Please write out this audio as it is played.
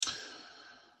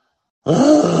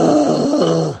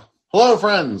Hello,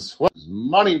 friends. What is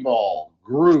Moneyball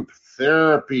Group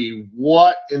Therapy?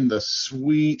 What in the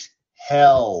sweet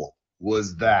hell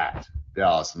was that,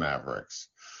 Dallas Mavericks?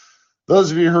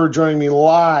 Those of you who are joining me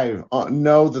live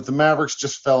know that the Mavericks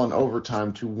just fell in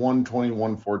overtime to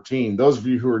 121-14. Those of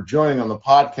you who are joining on the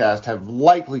podcast have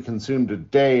likely consumed a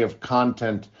day of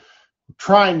content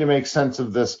trying to make sense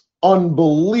of this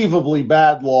unbelievably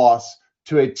bad loss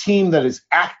to a team that is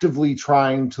actively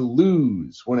trying to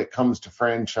lose when it comes to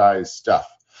franchise stuff.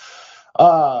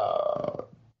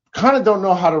 Kind of don't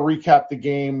know how to recap the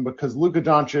game because Luka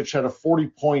Doncic had a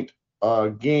 40-point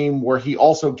game where he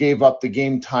also gave up the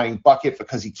game-tying bucket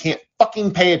because he can't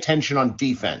fucking pay attention on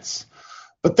defense.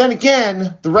 But then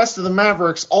again, the rest of the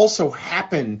Mavericks also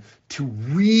happen to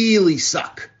really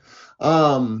suck.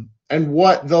 And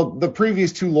what the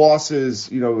previous two losses,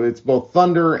 it's both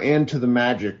Thunder and to the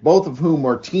Magic, both of whom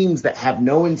are teams that have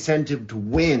no incentive to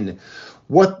win.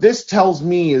 What this tells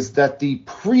me is that the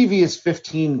previous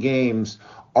 15 games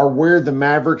are where the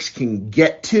Mavericks can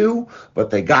get to, but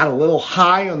they got a little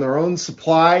high on their own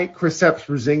supply. Kristaps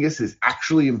Porzingis is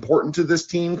actually important to this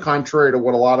team, contrary to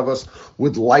what a lot of us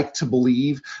would like to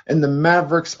believe. And the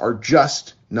Mavericks are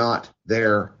just not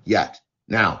there yet.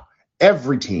 Now,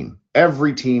 every team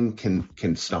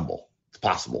can stumble. It's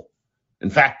possible. In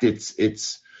fact, it's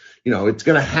going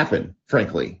to happen,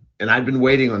 frankly. And I've been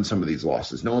waiting on some of these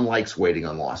losses. No one likes waiting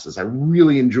on losses. I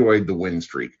really enjoyed the win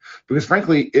streak because,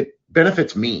 frankly, it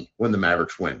benefits me when the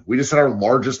Mavericks win. We just had our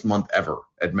largest month ever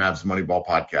at Mavs Moneyball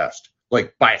Podcast,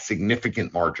 like by a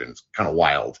significant margin. It's kind of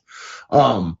wild.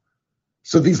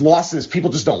 So these losses, people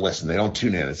just don't listen. They don't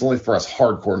tune in. It's only for us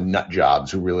hardcore nut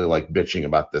jobs who really like bitching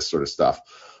about this sort of stuff.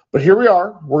 But here we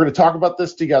are. We're going to talk about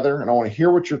this together, and I want to hear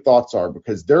what your thoughts are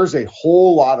because there's a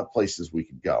whole lot of places we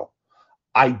could go.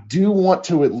 I do want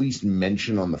to at least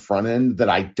mention on the front end that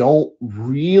I don't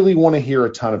really want to hear a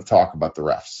ton of talk about the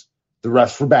refs. The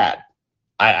refs were bad.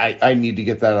 I need to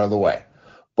get that out of the way.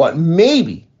 But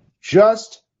maybe,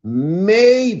 just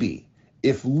maybe,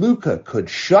 if Luka could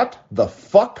shut the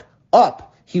fuck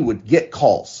up, he would get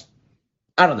calls.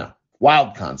 I don't know.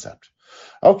 Wild concept.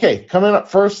 Okay, coming up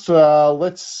first,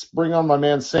 let's bring on my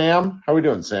man Sam. How we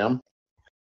doing, Sam?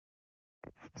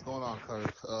 What's going on,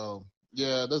 Kirk?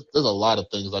 Yeah, there's a lot of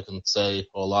things I can say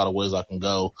or a lot of ways I can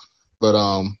go.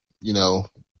 But,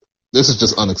 this is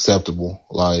just unacceptable.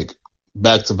 Like,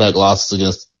 back-to-back losses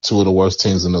against two of the worst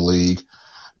teams in the league.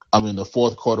 I mean, the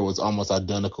fourth quarter was almost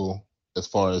identical as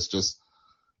far as just,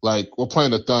 like, we're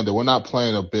playing the Thunder. We're not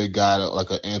playing a big guy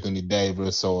like an Anthony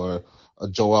Davis or a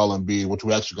Joel Embiid, which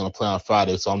we're actually going to play on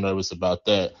Friday, so I'm nervous about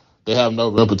that. They have no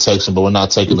rim protection, but we're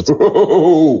not taking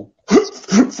the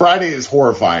Friday is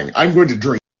horrifying. I'm going to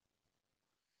drink.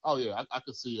 Oh, yeah, I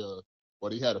could see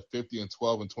he had a 50 and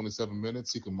 12 in 27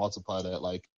 minutes. He can multiply that,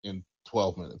 like, in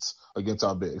 12 minutes against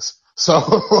our bigs. So,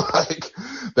 like,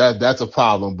 that's a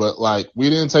problem. But, like,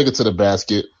 we didn't take it to the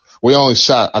basket. We only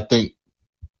shot, I think,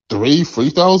 3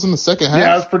 free throws in the second half.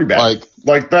 Yeah, that's pretty bad.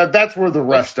 Like that's where the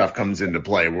ref stuff comes into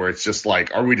play, where it's just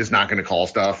like, are we just not going to call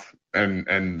stuff?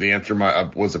 And the answer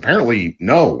was apparently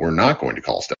no, we're not going to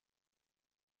call stuff.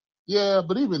 Yeah,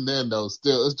 but even then, though,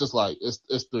 still, it's just like it's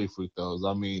 3 free throws.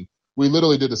 I mean, we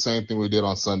literally did the same thing we did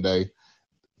on Sunday.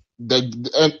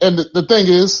 The thing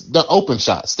is, the open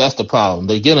shots. That's the problem.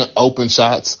 They get open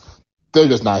shots. They're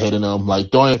just not hitting them.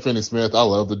 Like Dorian Finney-Smith, I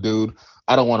love the dude.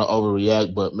 I don't want to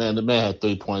overreact, but, man, the man had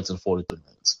 3 points in 43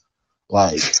 minutes.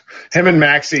 Like him and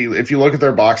Maxey, if you look at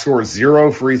their box score,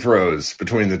 0 free throws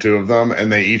between the two of them,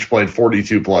 and they each played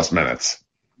 42-plus minutes.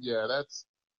 Yeah, that's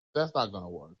not going to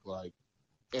work. Like,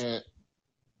 and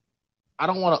I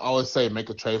don't want to always say make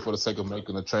a trade for the sake of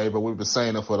making a trade, but we've been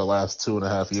saying it for the last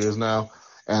 2.5 years now.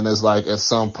 And it's like at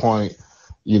some point,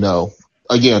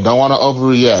 again, don't want to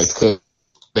overreact because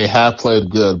they have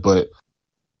played good, but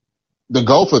the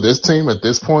goal for this team at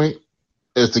this point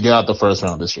is to get out the first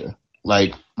round this year.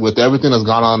 Like, with everything that's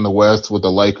gone on in the West with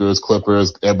the Lakers,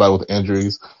 Clippers, everybody with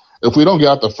injuries, if we don't get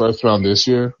out the first round this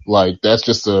year, like, that's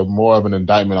just more of an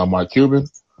indictment on Mark Cuban.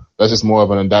 That's just more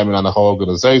of an indictment on the whole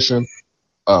organization.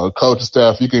 Coaching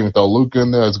staff, you can even throw Luke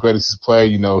in there. As great as he's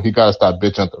played, he got to stop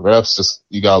bitching at the refs. Just,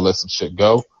 you got to let some shit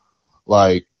go.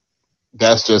 Like,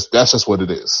 that's just what it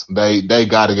is. They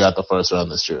got to get out the first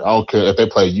round this year. I don't care if they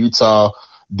play Utah,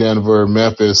 Denver,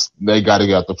 Memphis, they got to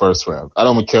get out the first round. I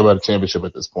don't even care about a championship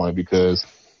at this point because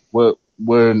we're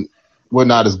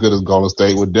not as good as Golden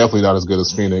State. We're definitely not as good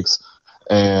as Phoenix,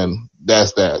 and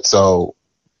that's that. So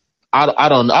I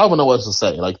don't know what to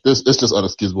say. Like, it's just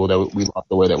unexcusable that we lost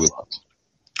the way that we lost.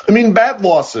 I mean, bad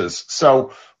losses.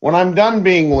 So when I'm done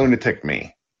being lunatic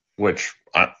me, which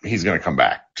he's going to come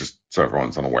back, just so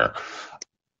everyone's unaware.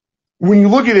 When you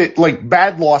look at it, like,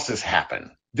 bad losses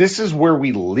happen. This is where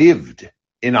we lived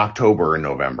in October and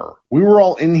November. We were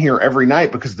all in here every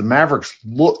night because the Mavericks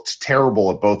looked terrible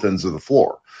at both ends of the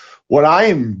floor. What I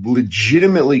am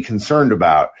legitimately concerned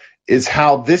about is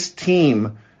how this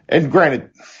team, and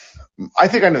granted, I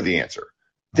think I know the answer.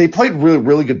 They played really,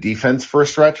 really good defense for a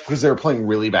stretch because they were playing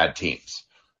really bad teams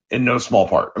in no small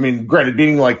part. I mean, granted,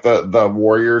 beating like the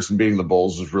Warriors and beating the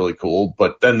Bulls was really cool,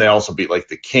 but then they also beat like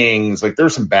the Kings. Like, there were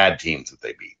some bad teams that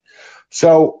they beat.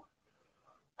 So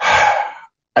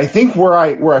I think where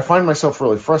I find myself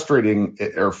really frustrated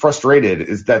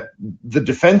is that the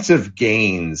defensive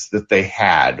gains that they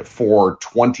had for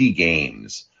 20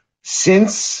 games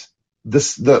since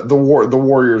the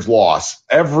Warriors loss,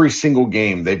 every single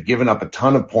game they've given up a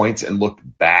ton of points and looked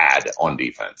bad on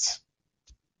defense.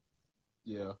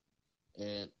 Yeah,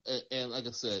 and like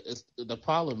I said, the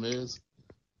problem is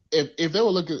if they were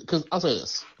looking, because I'll say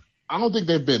this, I don't think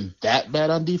they've been that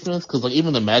bad on defense, because like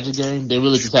even the Magic game, they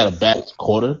really just had a bad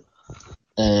quarter,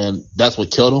 and that's what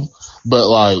killed them. But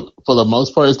like for the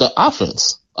most part, it's the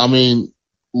offense. I mean,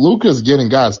 Luka's getting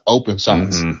guys open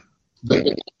shots. Mm-hmm. They're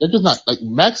just not, like,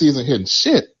 Maxey isn't hitting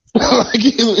shit. Like,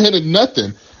 he isn't hitting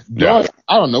nothing. Dorian,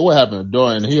 I don't know what happened to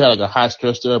Dorian. He had like a high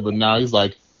stretch there, but now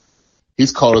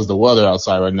he's cold as the weather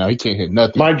outside right now. He can't hit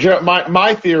nothing.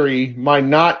 My theory, my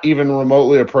not even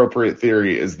remotely appropriate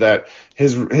theory, is that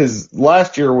his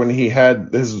last year when he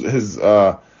had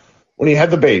when he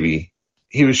had the baby,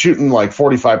 he was shooting like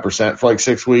 45% for like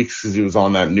 6 weeks because he was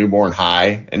on that newborn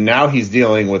high, and now he's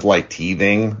dealing with like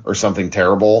teething or something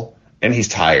terrible. And he's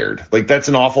tired. Like, that's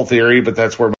an awful theory, but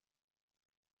that's where.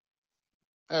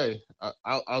 Hey,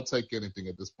 I'll take anything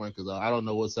at this point because I don't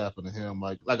know what's happened to him.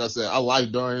 Like I said, I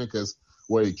like Dorian because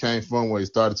where he came from, where he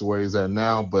started to where he's at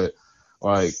now. But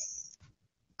like,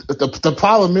 the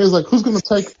problem is, like, who's gonna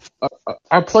take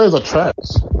our players are trash.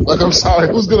 Like, I'm sorry,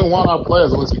 who's gonna want our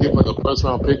players unless we get like a first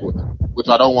round pick with them, which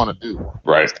I don't want to do.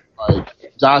 Right. Like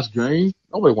Josh Green,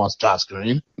 nobody wants Josh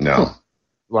Green. No.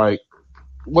 Like,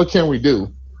 what can we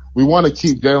do? We want to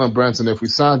keep Jalen Brunson. If we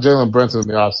sign Jalen Brunson in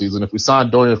the offseason, if we sign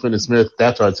Dorian Finney-Smith,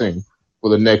 that's our team for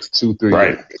the next 2-3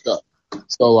 years.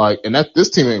 So, like, and this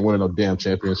team ain't winning no damn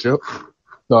championship.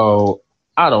 So,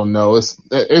 I don't know. It's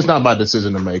not my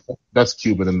decision to make. That's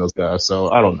Cuban and those guys.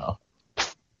 So, I don't know.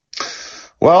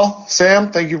 Well,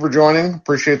 Sam, thank you for joining.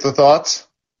 Appreciate the thoughts.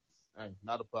 Hey,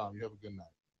 not a problem. You have a good night.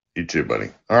 You too, buddy.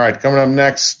 All right, coming up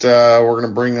next, we're going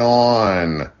to bring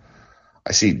on,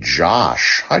 I see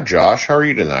Josh. Hi, Josh. How are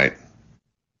you tonight?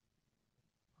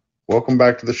 Welcome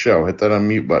back to the show. Hit that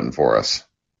unmute button for us.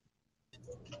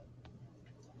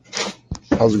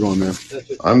 How's it going, man?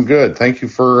 I'm good. Thank you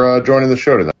for joining the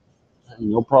show tonight.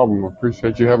 No problem. I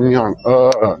appreciate you having me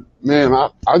on. Man,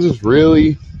 I just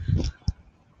really,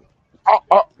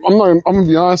 I'm gonna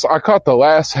be honest. I caught the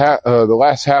last half of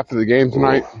the game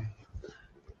tonight,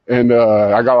 and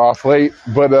I got off late.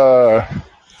 But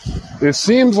it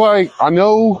seems like I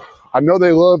know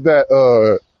they love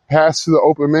that pass to the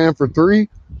open man for three.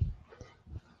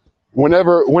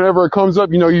 Whenever it comes up,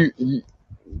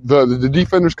 the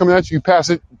defenders coming at you, pass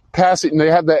it, and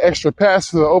they have that extra pass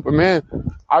to the open man.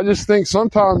 I just think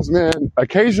sometimes, man,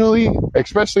 occasionally,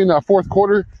 especially in that fourth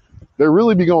quarter, they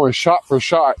really be going shot for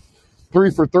shot,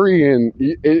 3 for 3, and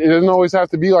it doesn't always have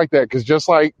to be like that, because just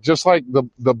like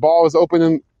the ball is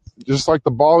open, just like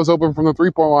the ball is open from the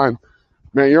 3-point line,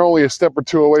 man, you're only a step or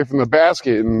two away from the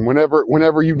basket, and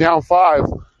whenever you down 5,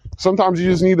 sometimes you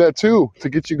just need that 2 to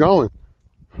get you going.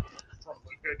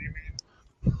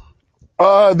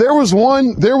 There was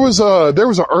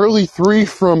an early 3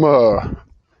 from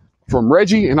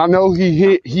Reggie, and I know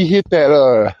he hit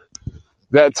that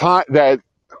time that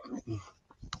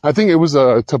I think it was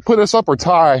to put us up or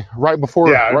tie right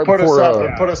before. Yeah, put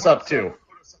us up too.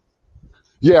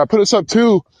 Yeah, put us up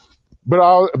too. But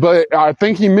I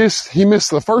think he missed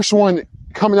the first one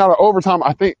coming out of overtime.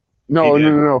 I think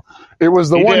no. It was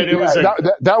the one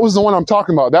that was the one I'm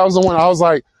talking about. That was the one I was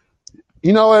like,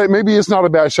 you know what? Maybe it's not a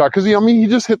bad shot, because he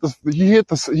just hit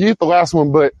the last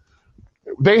one, but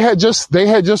we had just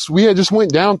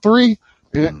went down 3,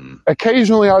 and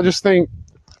occasionally I just think,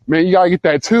 man, you gotta get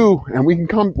that 2, and we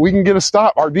can get a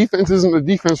stop. Our defense isn't the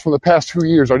defense from the past 2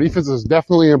 years. Our defense has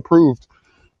definitely improved.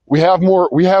 We have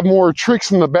more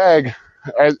tricks in the bag,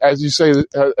 as you say,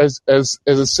 as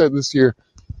it said this year.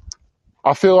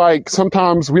 I feel like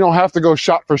sometimes we don't have to go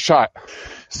shot for shot.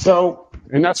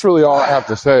 And that's really all I have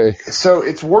to say. So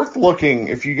it's worth looking,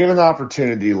 if you get an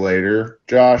opportunity later,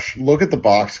 Josh, look at the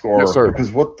box score. Yes, sir.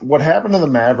 Because what happened to the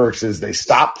Mavericks is they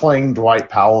stopped playing Dwight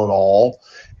Powell at all.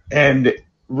 And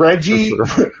Reggie,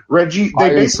 they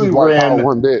basically ran.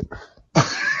 One bit.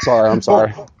 Sorry, I'm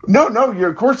sorry. Well, no, you're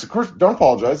of course, don't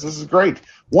apologize. This is great.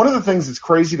 One of the things that's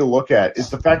crazy to look at is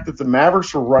the fact that the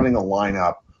Mavericks were running a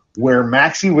lineup where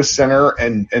Maxey was center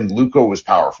and Luka was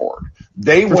power forward.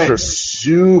 They went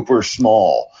super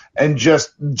small and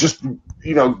just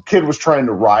Kid was trying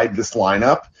to ride this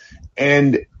lineup,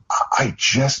 and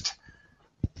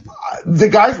the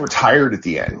guys were tired at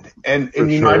the end, and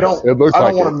I don't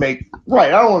want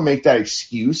to make that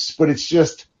excuse, but it's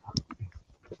just,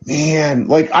 man,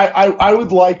 like I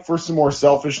would like for some more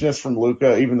selfishness from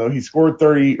Luka, even though he scored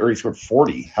 30 or he scored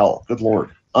 40. Hell, good Lord.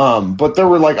 But there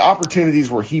were like opportunities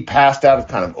where he passed out of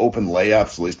kind of open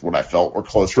layups, at least what I felt were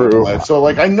close to open layups. So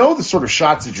like I know the sort of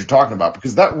shots that you're talking about,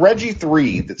 because that Reggie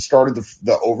 3 that started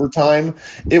the overtime,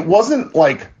 it wasn't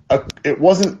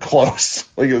close.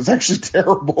 Like it was actually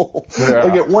terrible. Yeah.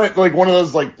 Like it went like one of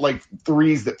those like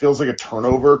threes that feels like a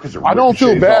turnover because I don't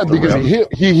feel bad because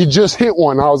he just hit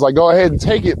one. I was like, go ahead and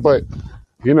take it, but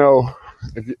if you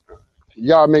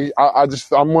gotta make.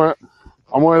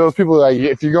 I'm one of those people that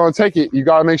if you're going to take it, you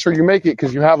got to make sure you make it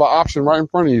because you have an option right in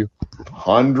front of you.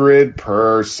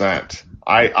 100%.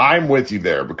 I'm with you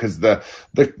there because the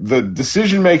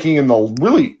decision making and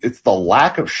it's the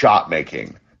lack of shot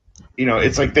making.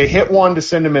 It's like they hit one to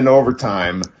send them in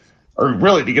overtime, or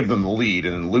really to give them the lead,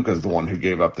 and then Luka's the one who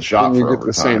gave up the shot and for you get overtime.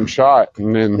 The same shot,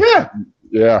 and then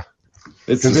yeah.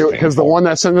 Because the one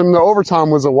that sent him to overtime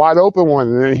was a wide open one,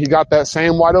 and then he got that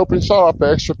same wide open shot off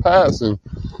the extra pass, and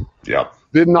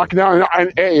didn't knock it down.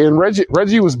 And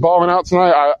Reggie was balling out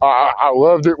tonight. I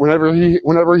loved it. Whenever he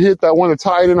hit that one to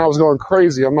tie it in, I was going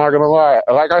crazy. I'm not gonna lie.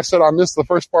 Like I said, I missed the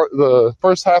first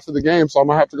half of the game, so I'm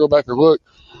gonna have to go back and look.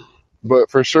 But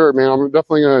for sure, man, I'm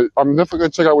definitely gonna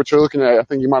check out what you're looking at. I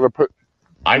think you might have put.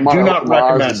 I do not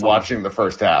recommend watching the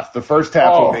first half. The first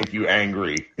half will make you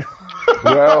angry.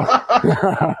 Well,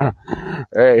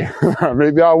 hey,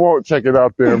 maybe I won't check it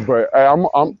out then. But hey, I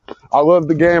love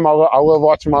the game. I love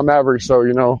watching my Mavericks. So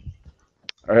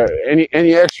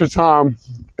any extra time,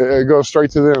 it goes straight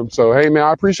to them. So hey, man,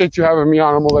 I appreciate you having me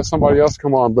on. I'm gonna let somebody else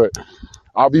come on, but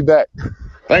I'll be back.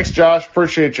 Thanks, Josh.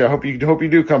 Appreciate you. Hope you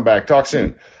do come back. Talk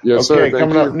soon. Yes, sir. Okay,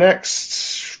 coming up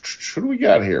next. What do we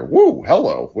got here? Woo,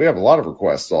 hello. We have a lot of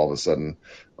requests all of a sudden.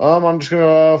 I'm just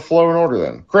going to flow in order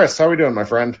then. Chris, how we doing, my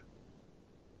friend?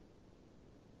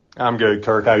 I'm good,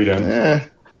 Kirk. How you doing? Yeah.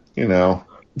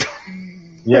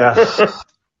 Yeah,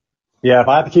 if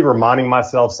I have to keep reminding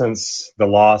myself since the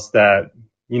loss that,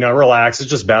 relax, it's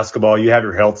just basketball. You have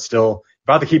your health still. If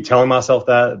I have to keep telling myself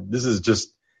that, this is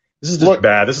just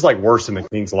bad. This is like worse than the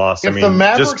Kings loss. If the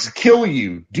Mavericks kill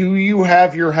you, do you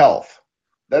have your health?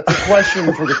 That's a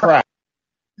question for the crowd.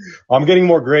 I'm getting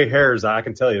more gray hairs. I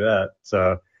can tell you that.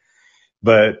 So,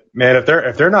 but man, if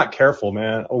they're not careful,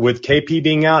 man, with KP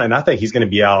being out, and I think he's going to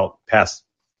be out past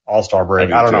All-Star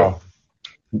break. I don't know.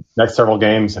 Next several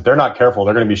games, if they're not careful,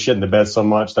 they're going to be shitting the bed so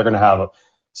much. They're going to have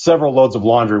several loads of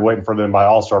laundry waiting for them by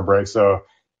All-Star break. So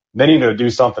they need to do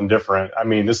something different. I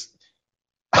mean,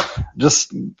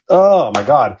 oh my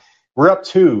God, we're up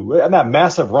 2 and that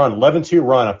massive run, 11-2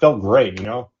 run. I felt great.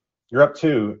 You're up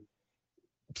 2.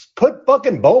 Put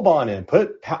fucking Boban in.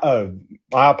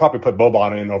 I'll probably put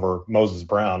Boban in over Moses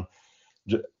Brown.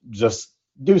 Just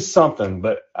do something.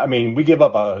 But I mean, we give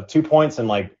up 2 points in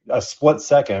like a split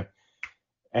second,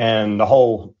 and I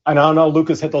don't know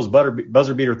Lucas hit those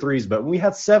buzzer beater threes, but we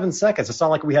had 7 seconds. It's not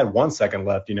like we had 1 second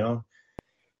left.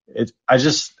 I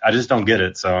just don't get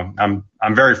it. So I'm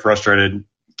very frustrated.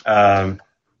 Mavs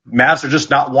are just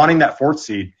not wanting that 4th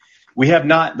seed. We have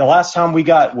not. The last time we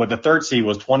got the 3rd seed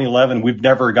was 2011. We've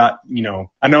never got.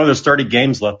 I know there's 30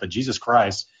 games left, but Jesus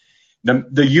Christ,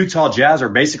 the Utah Jazz are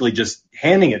basically just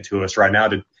handing it to us right now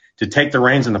to take the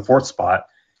reins in the 4th spot.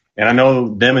 And I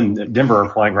know them and Denver are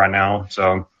playing right now.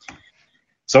 So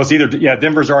it's either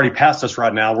Denver's already passed us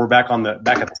right now. We're back at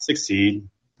the 6th seed.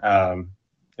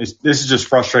 This is just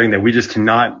frustrating that we just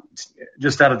cannot,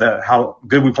 just out of how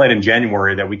good we played in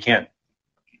January, that we can't,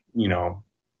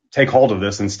 take hold of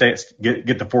this and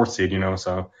get the 4th seed,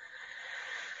 So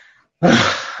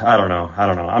I don't know.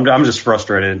 I'm just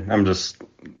frustrated.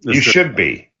 You should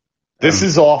be. This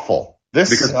is awful.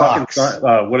 This sucks.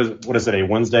 What is it? A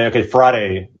Wednesday? Okay,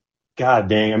 Friday. God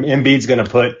dang! Embiid's gonna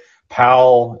put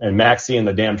Powell and Maxey in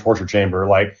the damn torture chamber.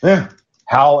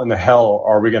 How in the hell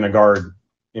are we gonna guard?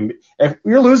 If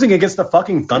you're losing against the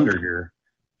fucking Thunder here,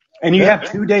 and you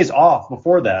have 2 days off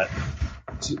before that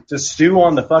to stew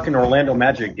on the fucking Orlando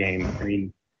Magic game. I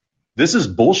mean, this is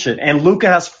bullshit. And Luka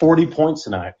has 40 points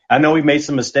tonight. I know he made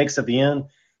some mistakes at the end,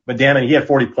 but damn it, he had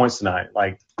 40 points tonight.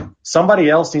 Like, somebody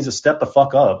else needs to step the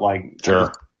fuck up.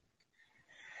 Sure.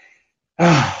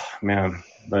 Man.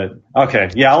 But okay,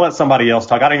 yeah, I'll let somebody else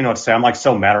talk. I don't even know what to say. I'm like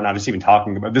so mad right now just even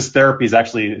talking about this. Therapy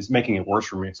is making it worse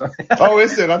for me. So. Oh,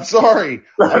 is it? I'm sorry.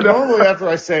 Normally after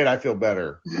I say it, I feel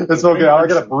better. It's okay. I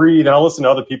gotta breathe, and I'll listen to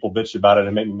other people bitch about it,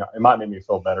 and it might make me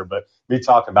feel better. But me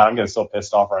talking about it, I'm getting so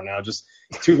pissed off right now. Just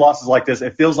 2 losses like this,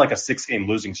 it feels like a 6-game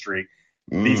losing streak.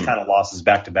 These kind of losses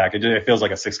back to back, it feels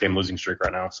like a 6-game losing streak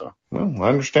right now. So, well, I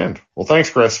understand. Well, thanks,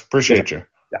 Chris. Appreciate you.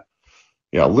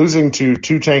 Yeah, losing to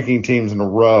 2 tanking teams in a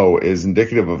row is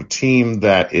indicative of a team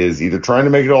that is either trying to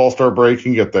make it All-Star break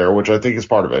and get there, which I think is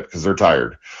part of it because they're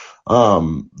tired.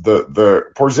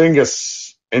 The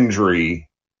Porzingis injury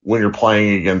when you're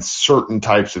playing against certain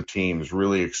types of teams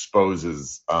really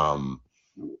exposes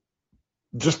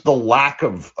just the lack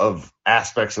of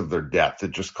aspects of their depth.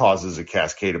 It just causes a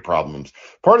cascade of problems.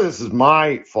 Part of this is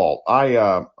my fault.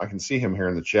 I can see him here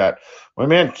in the chat. My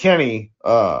man Kenny,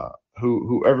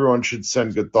 who everyone should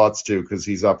send good thoughts to because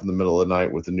he's up in the middle of the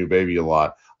night with a new baby a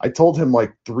lot. I told him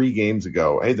like 3 games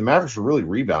ago, hey, the Mavericks are really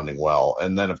rebounding well.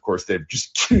 And then, of course, they've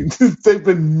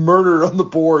been murdered on the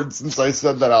board since I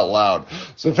said that out loud.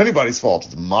 So if anybody's fault,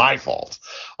 it's my fault.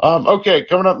 Okay,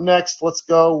 coming up next, let's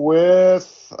go with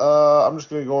I'm just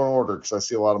going to go in order because I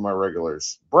see a lot of my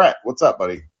regulars. Brett, what's up,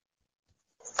 buddy?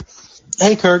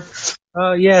 Hey, Kirk.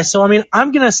 Yeah, so, I mean,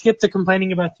 I'm going to skip the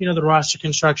complaining about, the roster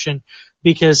construction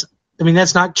because, I mean,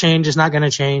 that's not change. It's not going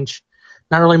to change.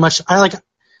 Not really much. I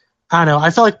don't know.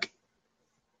 I feel like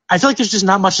there's just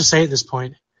not much to say at this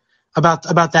point about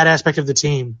that aspect of the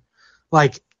team.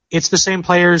 Like, it's the same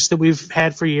players that we've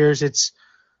had for years. It's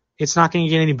not going to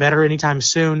get any better anytime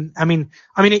soon. I mean,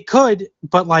 it could,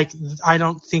 but like, I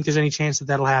don't think there's any chance that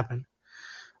that'll happen.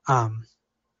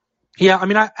 Yeah, I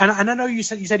mean, I know you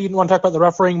said you didn't want to talk about the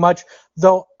refereeing much,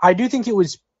 though. I do think it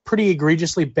was pretty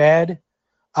egregiously bad.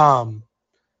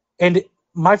 And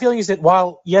my feeling is that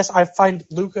while yes, I find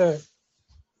Luka,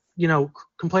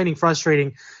 complaining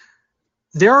frustrating,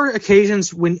 there are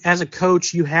occasions when, as a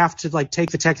coach, you have to like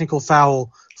take the technical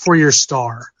foul for your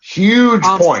star. Huge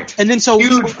point. And then so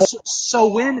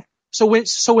when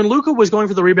Luka was going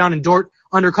for the rebound and Dort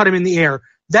undercut him in the air,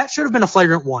 that should have been a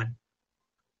flagrant one.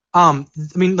 I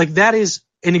mean, like that is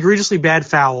an egregiously bad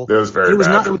foul. It was very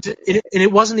bad. And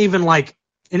it wasn't even like,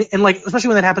 and like especially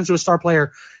when that happens to a star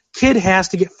player, kid has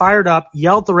to get fired up,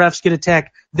 yell at the refs, get a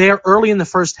tech there early in the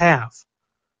first half.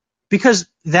 Because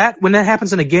when that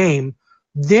happens in a game,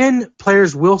 then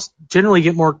players will generally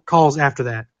get more calls after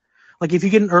that. Like if you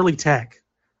get an early tech,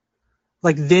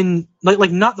 like then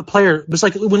like not the player, but it's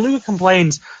like when Luka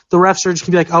complains, the refs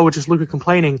can be like, oh, it's just Luka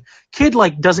complaining. Kid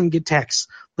like doesn't get techs.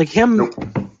 Like him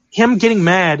getting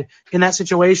mad in that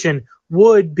situation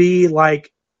would be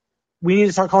like, we need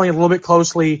to start calling it a little bit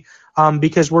closely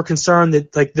because we're concerned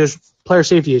that like there's player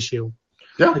safety issue.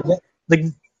 Yeah.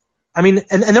 I mean,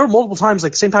 and there were multiple times,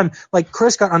 like, same time, like,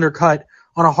 Chris got undercut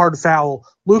on a hard foul.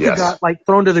 Luka got, like,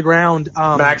 thrown to the ground.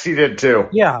 Maxey did, too.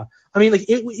 Yeah. I mean, like,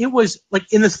 it was,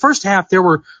 like, in the first half, there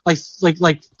were, like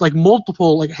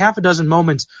multiple, like, half a dozen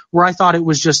moments where I thought it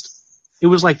was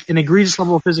like an egregious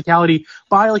level of physicality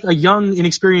by, like, a young,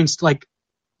 inexperienced, like,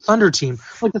 Thunder team.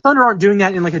 Like, the Thunder aren't doing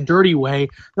that in, like, a dirty way.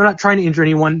 They're not trying to injure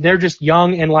anyone. They're just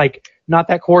young and, like, not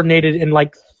that coordinated and,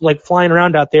 like flying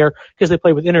around out there because they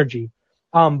play with energy.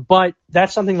 But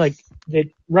that's something like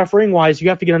that refereeing wise, you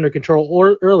have to get under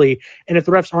control early. And if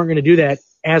the refs aren't going to do that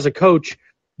as a coach,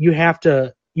 you have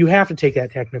to take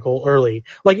that technical early.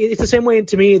 Like it's the same way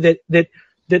to me that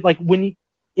like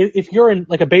if you're in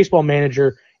like a baseball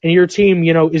manager and your team,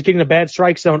 is getting a bad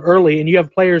strike zone early and you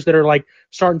have players that are like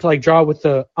starting to like draw with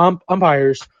the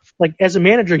umpires, like as a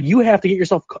manager, you have to get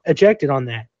yourself ejected on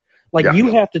that. Like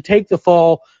you have to take the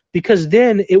fall because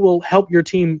then it will help your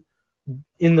team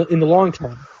in the long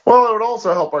term. Well, it would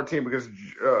also help our team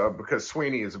because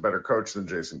Sweeney is a better coach than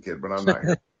Jason Kidd, but I'm not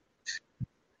here.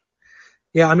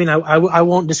 Yeah, I mean, I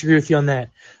won't disagree with you on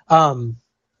that.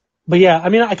 But yeah, I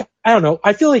mean, I don't know.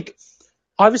 I feel like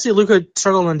obviously Luka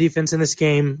struggled on defense in this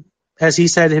game, as he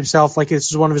said himself. Like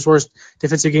this is one of his worst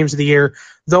defensive games of the year.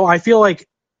 Though I feel like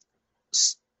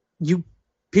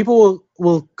people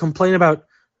will complain about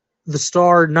the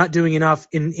star not doing enough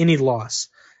in any loss.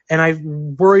 And I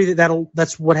worry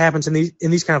that's what happens in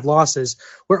these kind of losses,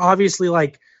 where obviously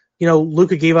like,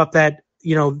 Luka gave up that,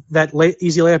 that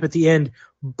easy layup at the end,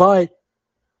 but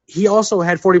he also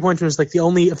had 40 points and was like the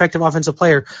only effective offensive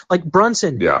player. Like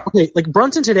Brunson. Yeah. Okay. Like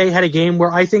Brunson today had a game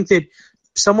where I think that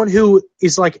someone who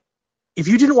is like, if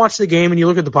you didn't watch the game and you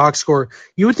look at the box score,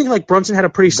 you would think like Brunson had a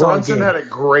pretty solid game. Brunson had a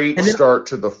great start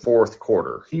to the fourth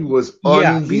quarter. He was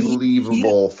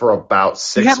unbelievable for about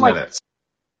 6 minutes.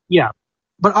 Yeah.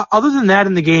 But other than that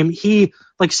in the game, he,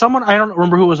 like someone, I don't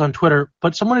remember who was on Twitter,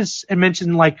 but someone had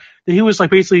mentioned like that he was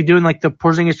like basically doing like the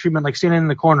Porzingis treatment, like standing in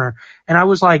the corner. And I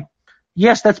was like,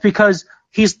 yes, that's because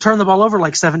he's turned the ball over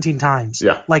like 17 times.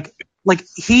 Yeah. Like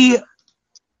he,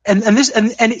 and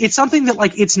it's something that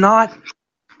like, it's not,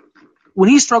 when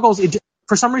he struggles, it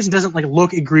for some reason doesn't like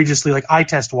look egregiously, like eye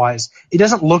test wise. It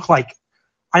doesn't look like,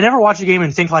 I never watch a game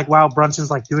and think like, wow, Brunson's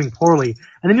like doing poorly.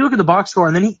 And then you look at the box score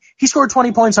and then he scored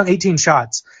 20 points on 18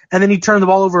 shots. And then he turned the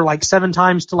ball over like 7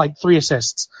 times to like 3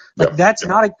 assists. Like that's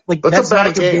not a, like, that's a bad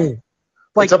not a good game.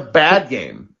 Like, it's a bad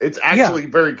game. It's actually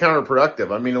very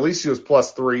counterproductive. I mean, at least he was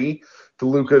 +3 to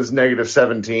Luka's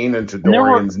 -17 and to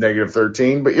Dorian's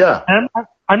 -13. But yeah. And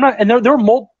I'm not, and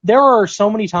there are so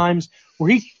many times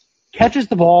where he catches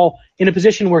the ball in a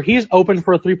position where he is open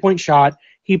for a 3-point shot.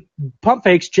 He pump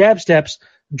fakes, jab steps,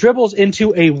 dribbles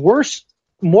into a worse,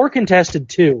 more contested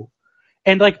 2.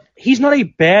 And like, he's not a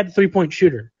bad 3-point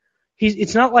shooter.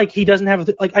 It's not like he doesn't have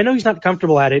like, I know he's not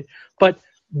comfortable at it, but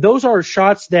those are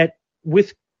shots that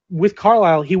with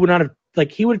Carlisle, he would not have,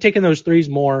 like, he would have taken those threes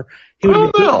more. He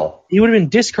would have been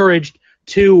discouraged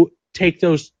to take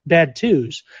those bad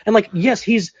 2s. And like, yes,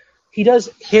 he does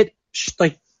hit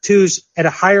like 2s at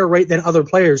a higher rate than other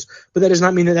players, but that does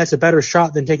not mean that that's a better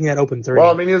shot than taking that open 3.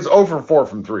 Well, I mean, he was 0 for 4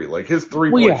 from 3. Like, his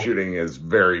 3-point shooting is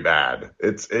very bad.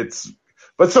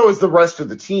 But so is the rest of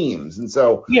the teams. And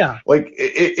so, like,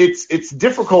 it's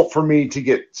difficult for me to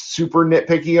get super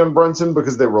nitpicky on Brunson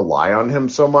because they rely on him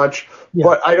so much. Yeah.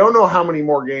 But I don't know how many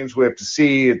more games we have to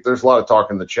see. There's a lot of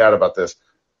talk in the chat about this.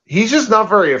 He's just not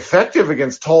very effective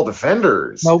against tall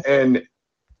defenders. Nope. And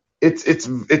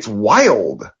it's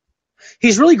wild.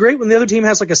 He's really great when the other team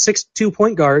has like a 6'2"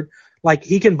 point guard. Like,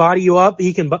 he can body you up.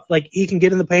 He can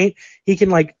get in the paint. He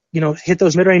can, like, hit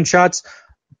those mid-range shots.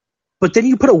 But then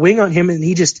you put a wing on him and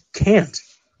he just can't.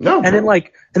 No. And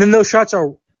then those shots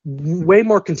are way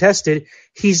more contested.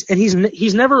 He's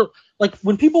never, like,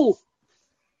 when people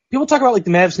talk about like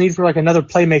the Mavs need for like another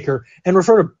playmaker and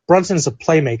refer to Brunson as a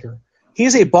playmaker. He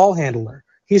is a ball handler.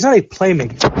 He's not a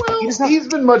playmaker. Well, he's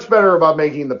been much better about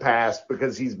making the pass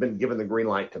because he's been given the green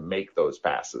light to make those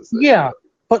passes. Yeah,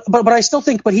 but I still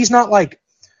think, but he's not like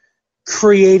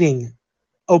creating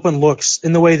open looks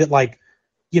in the way that, like,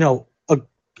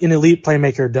 an elite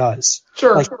playmaker does.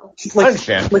 Sure, I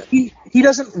understand. Like he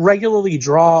doesn't regularly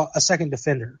draw a second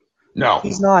defender. No,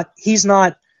 he's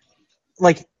not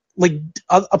like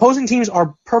opposing teams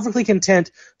are perfectly content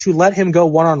to let him go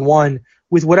one-on-one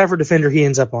with whatever defender he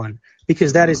ends up on,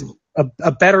 because that is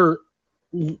a better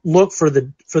look for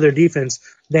their defense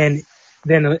than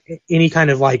any kind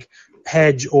of like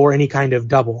hedge or any kind of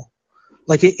double.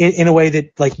 Like in a way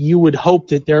that, like, you would hope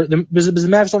that because the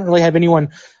Mavs don't really have anyone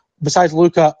besides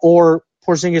Luka or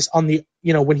Porzingis on the,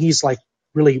 when he's like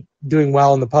really doing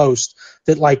well in the post,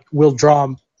 that like will draw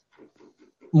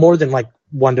more than like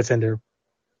one defender.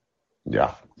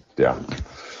 Yeah.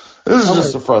 This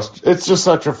is it's just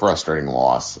such a frustrating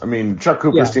loss. I mean, Chuck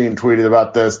Cooperstein tweeted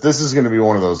about this. This is going to be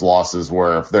one of those losses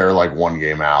where if they're like one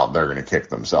game out, they're going to kick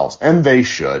themselves, and they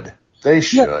should. They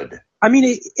should. Yeah.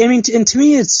 And to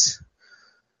me, it's,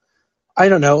 I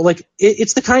don't know. Like,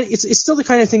 it's still the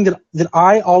kind of thing that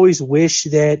I always wish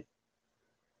that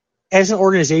as an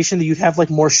organization that you'd have like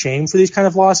more shame for these kind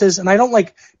of losses. And I don't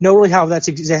like know really how that's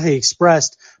exactly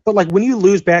expressed, but like when you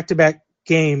lose back-to-back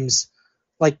games,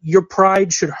 like, your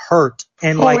pride should hurt.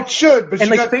 And it should, but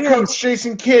you got Coach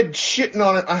Jason Kidd shitting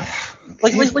on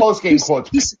it. His post-game quotes.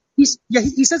 He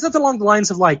said something along the lines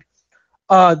of like,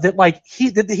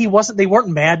 they weren't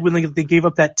mad when they gave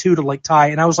up that 2 to like tie.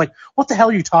 And I was like, what the hell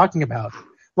are you talking about?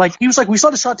 Like, he was like, we saw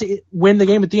the shot to win the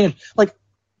game at the end. Like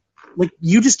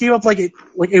you just gave up like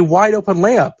a wide open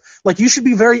layup. Like, you should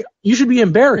be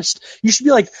embarrassed. You should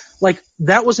be like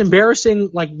that was embarrassing.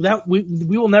 Like, that we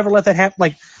will never let that happen.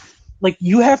 Like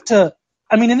you have to,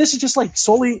 I mean, and this is just like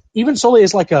solely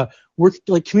as like we're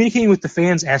like communicating with the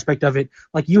fans aspect of it.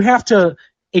 Like, you have to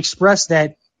express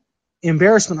that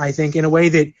embarrassment, I think, in a way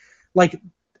that, like,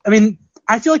 I mean,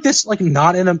 I feel like this, like,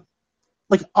 not in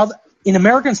in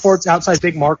American sports outside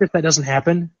big markets, that doesn't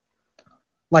happen.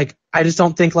 Like, I just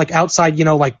don't think, like, outside,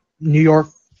 like New York,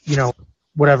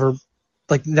 whatever,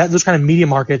 like that, those kind of media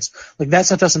markets, like that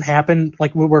stuff doesn't happen.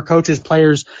 Like, where coaches,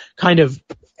 players kind of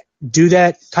do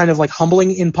that, kind of like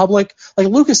humbling in public. Like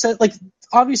Lucas said, like,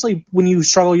 obviously when you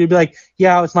struggle, you'd be like,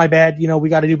 yeah, it's my bad. We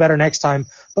got to do better next time.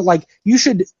 But like, you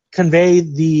should convey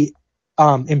the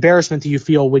embarrassment that you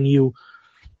feel when you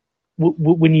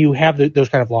have those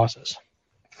kind of losses.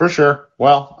 For sure.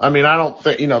 Well, I mean, I don't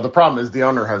think, the problem is the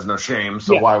owner has no shame.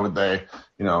 So why would they,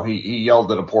 he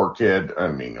yelled at a poor kid. I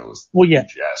mean, it was a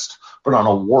jest, but on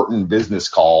a Wharton business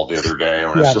call the other day,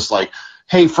 and it's just like,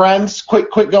 hey, friends,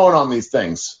 quit going on these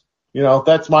things.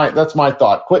 That's my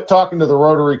thought. Quit talking to the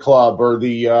Rotary Club or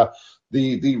the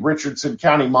Richardson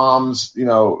County Moms,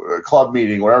 club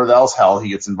meeting, whatever the hell he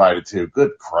gets invited to.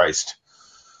 Good Christ.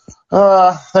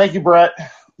 Thank you, Brett.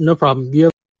 No problem. Yeah,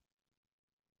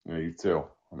 you too.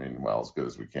 I mean, well, as good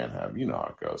as we can have. You know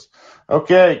how it goes.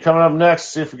 Okay, coming up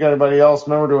next, see if we got anybody else.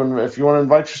 Remember if you want to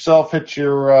invite yourself, hit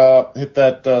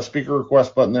that speaker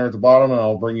request button there at the bottom, and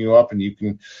I'll bring you up, and you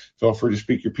can feel free to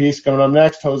speak your piece. Coming up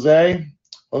next, Jose.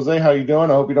 Jose, how you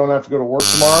doing? I hope you don't have to go to work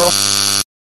tomorrow.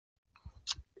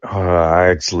 I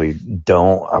actually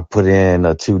don't. I put in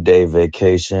a 2-day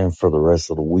vacation for the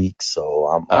rest of the week, so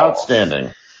I'm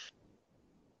outstanding.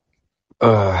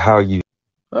 How you?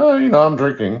 I'm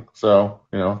drinking, so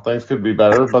things could be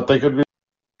better, but they could be.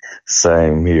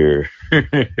 Same here.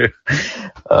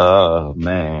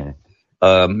 Man.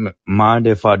 Mind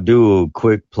if I do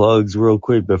quick plugs real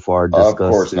quick before I discuss?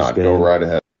 Of course not. Game? Go right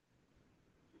ahead.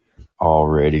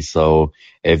 Already. So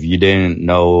if you didn't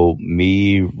know,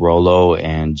 me, Rolo,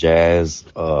 and Jazz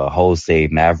host a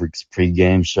Mavericks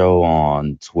pregame show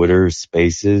on Twitter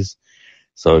Spaces.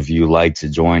 So if you like to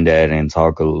join that and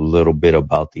talk a little bit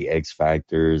about the X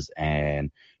factors and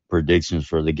predictions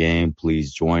for the game,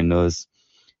 please join us.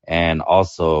 And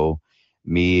also,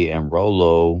 me and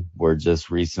Rolo were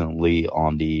just recently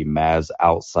on the Mavs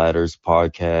Outsiders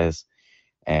podcast,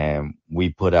 and we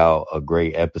put out a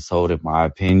great episode, in my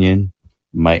opinion.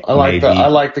 I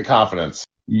like the confidence.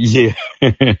 Yeah.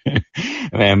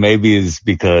 Man, maybe it's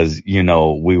because,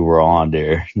 we were on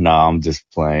there. No, I'm just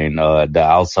playing. The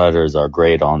Outsiders are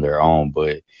great on their own,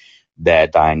 but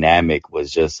that dynamic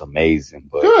was just amazing.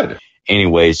 But good.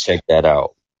 Anyways, check that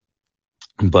out.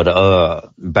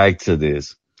 But back to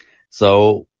this.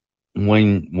 So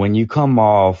when you come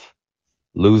off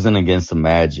losing against the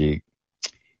Magic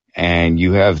and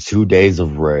you have 2 days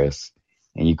of rest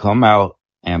and you come out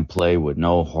and play with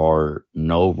no heart,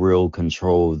 no real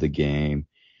control of the game,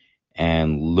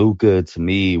 and Luka, to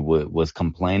me, was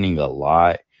complaining a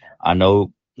lot. I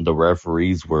know the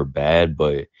referees were bad,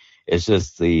 but it's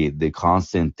just the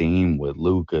constant theme with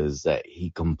Luka is that he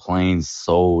complains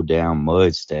so damn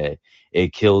much that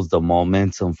it kills the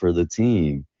momentum for the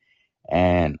team.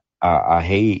 And I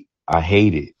hate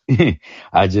it.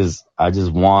 I just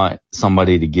want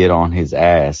somebody to get on his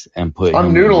ass and put.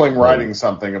 I'm noodling writing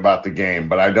something about the game,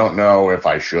 but I don't know if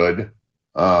I should.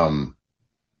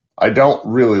 I don't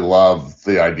really love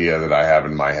the idea that I have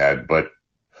in my head, but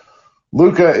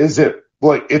Luka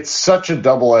it's such a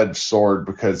double-edged sword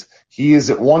because he is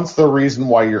at once the reason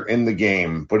why you're in the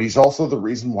game, but he's also the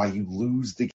reason why you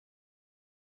lose the game.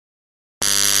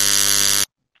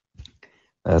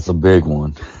 That's a big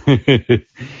one.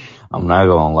 I'm not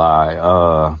gonna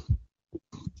lie.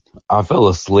 I fell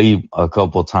asleep a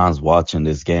couple times watching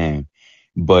this game,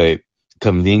 but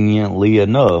conveniently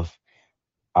enough,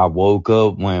 I woke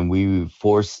up when we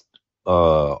forced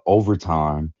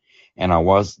overtime, and I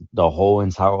watched the whole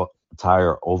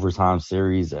entire overtime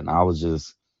series, and I was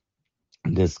just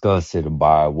disgusted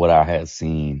by what I had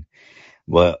seen.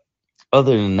 But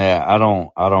other than that, I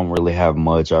don't really have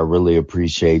much. I really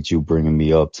appreciate you bringing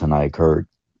me up tonight, Kurt.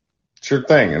 Sure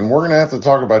thing. And we're gonna have to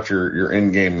talk about your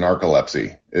in-game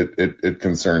narcolepsy. It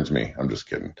concerns me. I'm just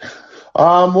kidding.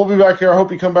 We'll be back here. I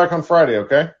hope you come back on Friday,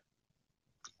 okay?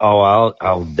 Oh,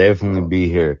 I'll definitely be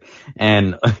here.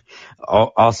 And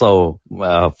also,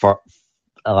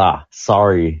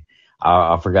 sorry,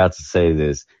 I forgot to say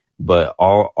this, but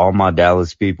all my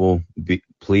Dallas people,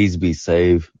 please be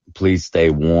safe. Please stay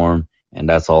warm. And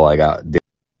that's all I got.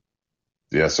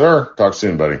 Yes, sir. Talk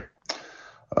soon, buddy.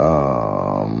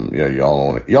 Y'all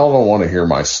don't want to hear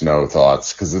my snow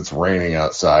thoughts because it's raining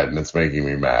outside and it's making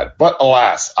me mad. But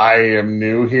alas, I am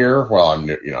new here. Well, I'm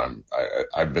new.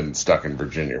 I've been stuck in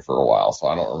Virginia for a while, so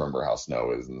I don't remember how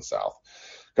snow is in the South.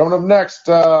 Coming up next,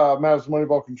 Mavs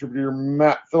Moneyball contributor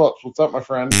Matt Phillips. What's up, my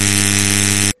friend?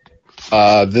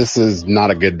 This is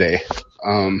not a good day.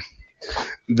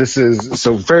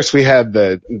 So first we had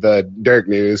the Dirk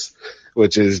news,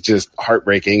 which is just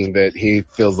heartbreaking that he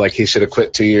feels like he should have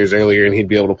quit 2 years earlier and he'd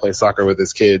be able to play soccer with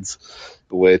his kids,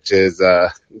 which is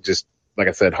just, like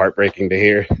I said, heartbreaking to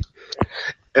hear.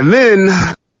 And then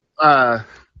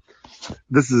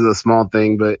this is a small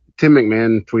thing, but Tim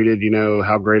McMahon tweeted,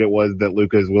 how great it was that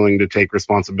Luka is willing to take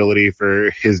responsibility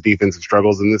for his defensive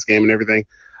struggles in this game and everything.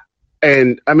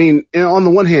 And, I mean, on the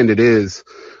one hand it is,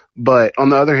 But on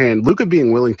the other hand, Luka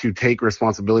being willing to take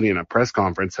responsibility in a press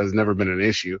conference has never been an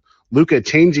issue. Luka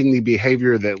changing the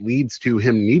behavior that leads to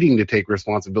him needing to take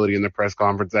responsibility in the press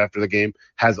conference after the game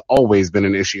has always been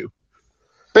an issue.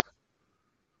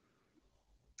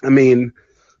 I mean,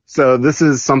 so this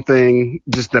is something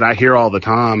just that I hear all the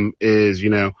time is,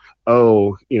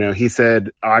 he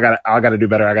said, I got to do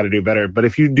better. But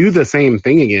if you do the same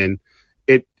thing again,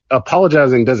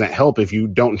 apologizing doesn't help if you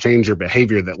don't change your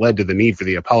behavior that led to the need for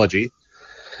the apology.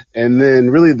 And then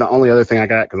really the only other thing I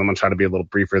got, because I'm going to try to be a little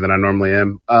briefer than I normally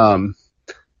am.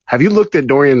 Have you looked at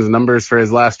Dorian's numbers for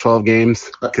his last 12 games?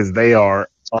 Because they are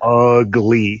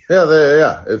ugly.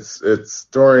 Yeah. It's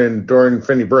Dorian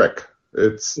Finney-Brick.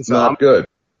 It's not good.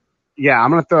 Yeah,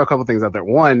 I'm going to throw a couple things out there.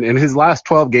 One, in his last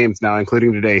 12 games now,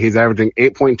 including today, he's averaging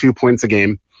 8.2 points a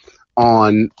game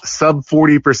on sub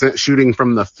 40% shooting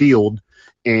from the field.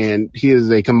 And he is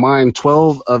a combined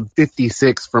 12 of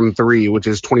 56 from three, which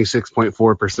is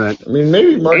 26.4%. I mean,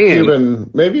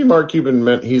 maybe Mark Cuban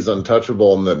meant he's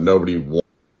untouchable and that nobody wants.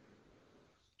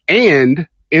 And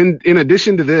in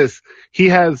addition to this, he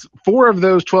has 4 of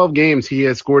those 12 games he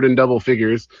has scored in double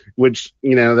figures, which,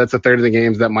 that's a third of the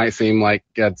games. That might seem like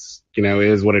that's,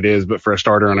 is what it is, but for a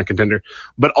starter on a contender.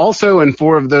 But also in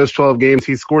 4 of those 12 games,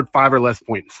 he scored 5 or less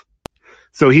points.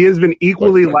 So he has been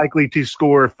equally likely to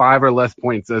score 5 or less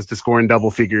points as to score in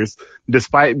double figures,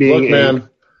 despite being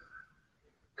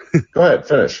Go ahead,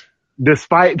 finish.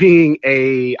 Despite being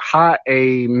a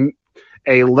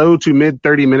low to mid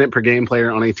 30-minute per game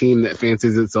player on a team that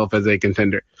fancies itself as a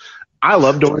contender. I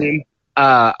love Dorian.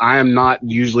 I am not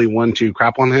usually one to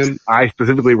crap on him. I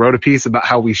specifically wrote a piece about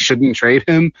how we shouldn't trade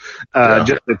him,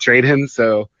 just to trade him.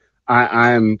 So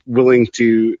I'm willing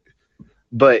to.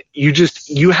 But you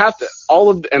have to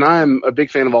and I'm a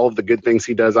big fan of all of the good things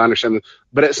he does. I understand that.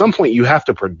 But at some point you have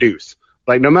to produce.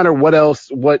 Like no matter what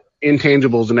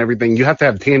intangibles and everything, you have to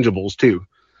have tangibles too.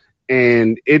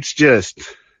 And it's just,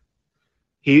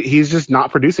 he's just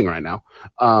not producing right now.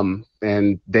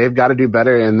 And they've got to do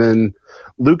better. And then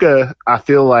Luka, I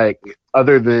feel like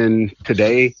other than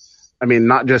today, I mean,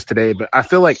 not just today, but I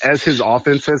feel like as his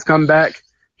offense has come back,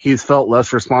 he's felt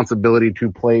less responsibility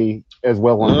to play as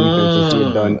well on defense as he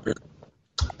had done.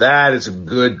 That is a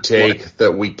good take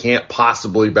that we can't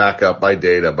possibly back up by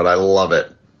data, but I love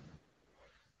it.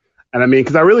 And I mean,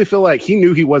 because I really feel like he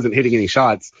knew he wasn't hitting any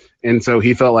shots, and so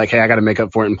he felt like, hey, I got to make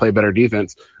up for it and play better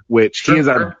defense, which he's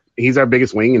our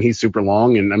biggest wing, and he's super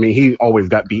long, and I mean, he always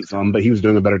got beat some, but he was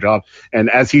doing a better job.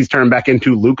 And as he's turned back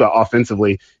into Luka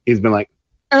offensively, he's been like,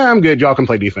 I'm good, y'all can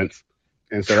play defense.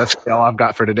 And so that's all I've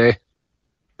got for today.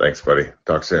 Thanks, buddy.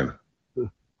 Talk soon.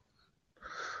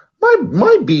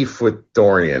 My beef with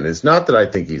Dorian is not that I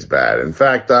think he's bad. In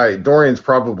fact, Dorian's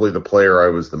probably the player I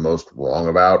was the most wrong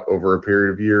about over a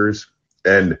period of years.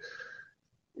 And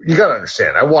you got to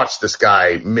understand, I watched this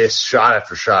guy miss shot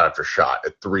after shot after shot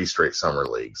at 3 straight summer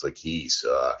leagues. Like, he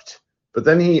sucked. But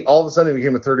then he all of a sudden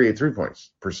became a 38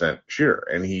 3% shooter.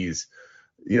 And he's,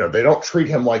 they don't treat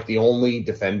him like the only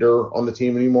defender on the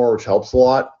team anymore, which helps a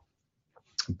lot.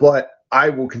 But I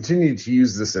will continue to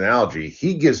use this analogy.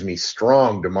 He gives me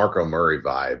strong DeMarco Murray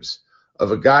vibes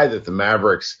of a guy that the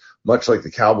Mavericks, much like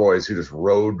the Cowboys, who just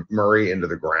rode Murray into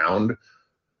the ground.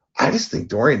 I just think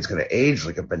Dorian's going to age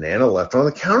like a banana left on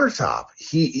the countertop.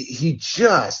 He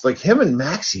just, like, him and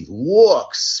Maxey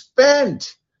look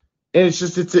spent. And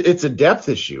it's a depth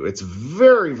issue. It's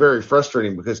very, very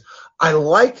frustrating because I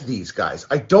like these guys.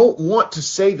 I don't want to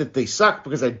say that they suck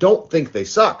because I don't think they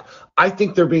suck. I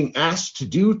think they're being asked to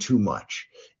do too much.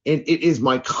 And it is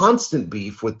my constant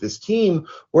beef with this team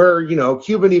where,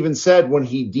 Cuban even said when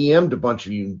he DM'd a bunch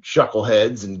of you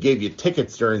chuckleheads and gave you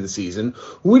tickets during the season,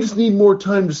 we just need more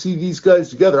time to see these guys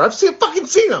together. I've seen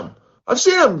them.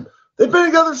 They've been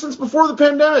together since before the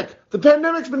pandemic. The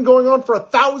pandemic's been going on for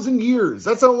 1,000 years.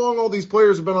 That's how long all these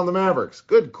players have been on the Mavericks.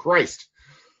 Good Christ.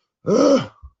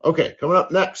 Ugh. Okay, coming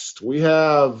up next, we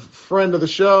have friend of the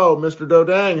show, Mr.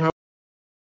 Dodang.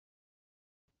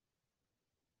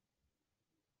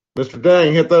 Mr.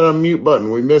 Dang, hit that unmute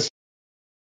button. We missed.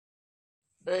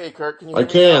 Hey, Kurt, can you hear me?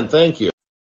 I can, thank you.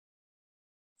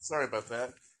 Sorry about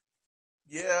that.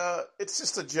 Yeah, it's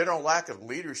just a general lack of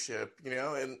leadership,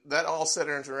 and that all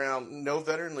centers around no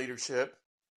veteran leadership.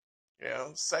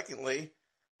 Secondly,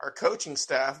 our coaching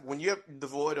staff, when you have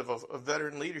devoid of a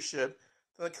veteran leadership,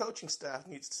 then the coaching staff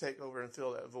needs to take over and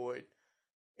fill that void.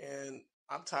 And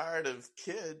I'm tired of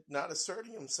Kidd not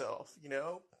asserting himself,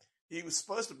 He was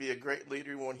supposed to be a great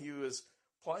leader when he was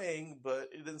playing,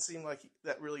 but it didn't seem like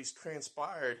that really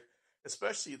transpired,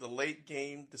 especially the late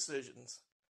game decisions.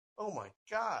 Oh my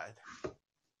God.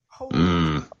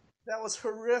 Holy, that was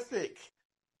horrific.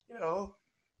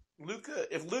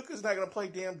 If Luka's not going to play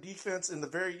damn defense in the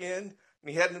very end, and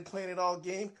he hadn't been playing it all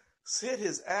game, sit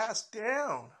his ass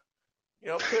down.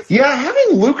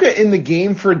 Having Luka in the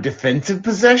game for a defensive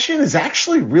possession is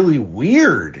actually really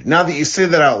weird. Now that you say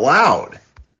that out loud,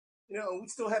 we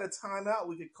still had a timeout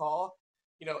we could call.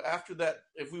 After that,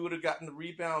 if we would have gotten the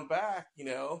rebound back,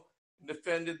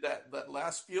 defended that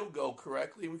last field goal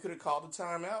correctly, we could have called a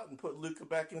timeout and put Luka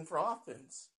back in for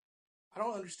offense. I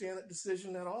don't understand that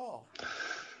decision at all.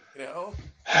 It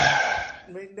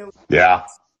made no sense. Yeah.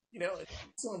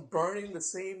 It's on burning the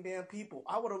same damn people.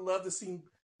 I would have loved to see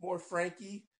more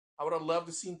Frankie. I would have loved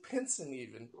to see Pinson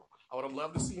even. I would have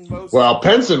loved to see Moses. Well,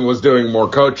 Pinson was doing more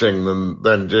coaching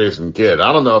than Jason Kidd.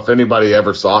 I don't know if anybody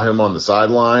ever saw him on the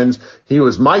sidelines. He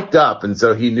was mic'd up, and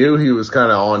so he knew he was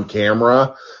kind of on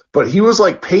camera. But he was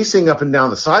like pacing up and down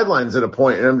the sidelines at a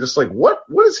point, and I'm just like, what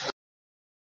is happening?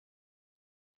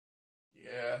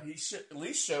 Yeah, he at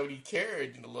least showed he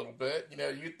cared a little bit.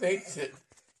 You'd think that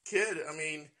Kidd,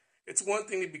 it's one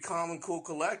thing to be calm and cool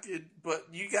collected, but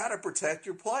you got to protect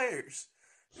your players.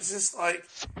 It's just like,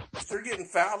 if they're getting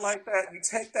fouled like that, you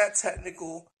take that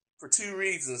technical for two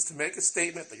reasons: to make a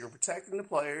statement that you're protecting the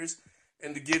players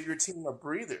and to give your team a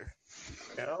breather.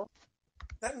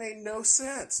 That made no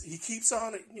sense. He keeps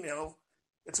on it,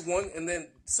 it's one, and then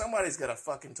somebody's got to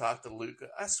fucking talk to Luka.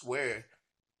 I swear.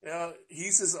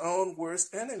 He's his own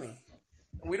worst enemy.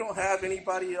 And we don't have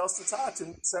anybody else to talk to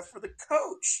except for the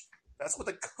coach. That's what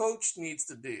the coach needs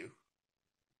to do.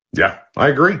 Yeah, I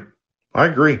agree.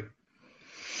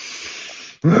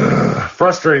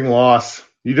 Frustrating loss.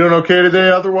 You doing okay today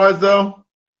otherwise, though?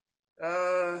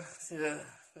 Yeah.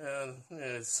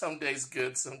 Some days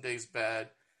good, some days bad.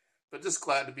 But just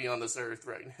glad to be on this earth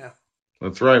right now.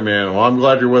 That's right, man. Well, I'm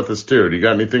glad you're with us, too. Do you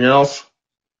got anything else?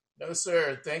 No,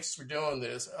 sir. Thanks for doing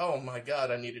this. Oh, my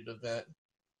God, I needed a vent.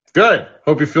 Good.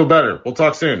 Hope you feel better. We'll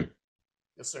talk soon.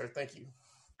 Yes, sir. Thank you.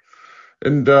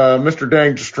 And Mr.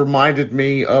 Dang just reminded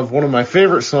me of one of my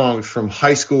favorite songs from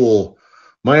high school,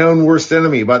 My Own Worst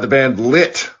Enemy by the band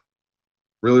Lit.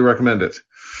 Really recommend it.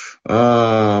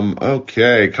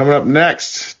 Okay, coming up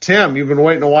next, Tim, you've been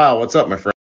waiting a while. What's up, my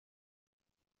friend?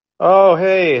 Oh,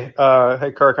 hey,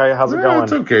 Kirk, how's it going?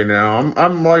 It's okay now.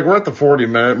 I'm like, we're at the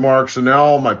 40-minute mark, so now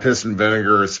all my piss and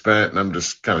vinegar is spent, and I'm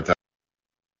just kind of tired.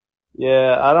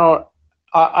 Yeah,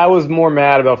 I was more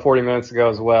mad about 40 minutes ago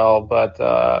as well, but,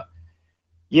 I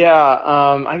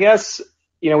guess,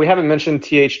 we haven't mentioned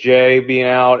THJ being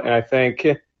out, and I think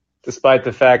despite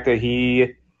the fact that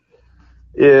he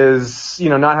is,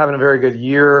 not having a very good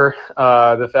year,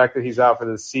 the fact that he's out for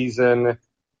the season,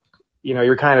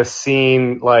 you're kind of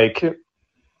seeing, like,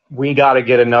 we got to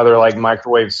get another, like,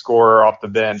 microwave scorer off the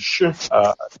bench,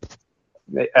 either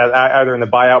in the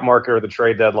buyout market or the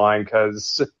trade deadline,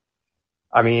 because,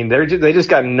 they just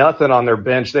got nothing on their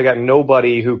bench. They got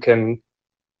nobody who can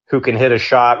hit a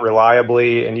shot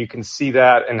reliably, and you can see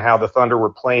that in how the Thunder were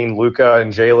playing Luka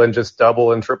and Jalen just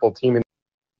double and triple teaming.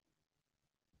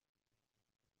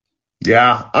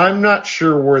 Yeah, I'm not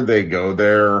sure where they go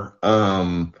there.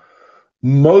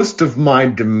 Most of my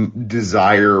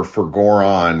desire for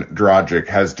Goran Dragic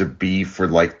has to be for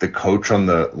like the coach on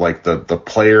the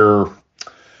player,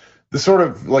 the sort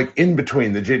of like in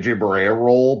between the JJ Barea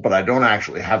role, but I don't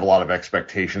actually have a lot of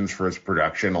expectations for his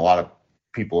production. A lot of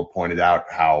people have pointed out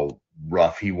how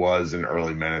rough he was in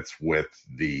early minutes with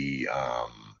the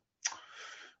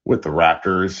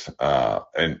Raptors,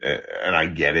 and I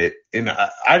get it, and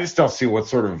I just don't see what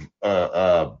sort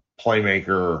of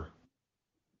playmaker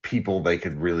people they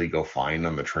could really go find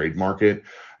on the trade market.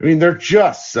 They're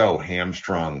just so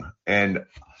hamstrung, and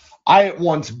I at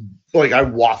once I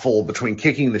waffle between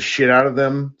kicking the shit out of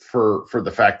them for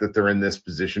the fact that they're in this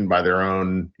position by their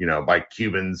own, by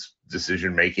Cuban's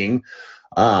decision making.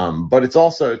 But it's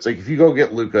like if you go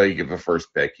get Luka, you give a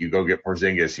first pick. You go get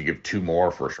Porzingis, you give 2 more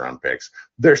first round picks.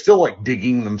 They're still like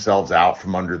digging themselves out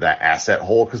from under that asset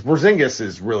hole, because Porzingis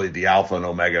is really the alpha and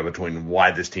omega between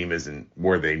why this team isn't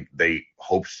where they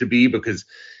hoped to be. Because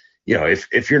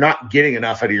if you're not getting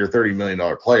enough out of your $30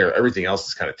 million player, everything else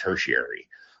is kind of tertiary.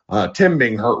 Tim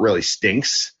being hurt really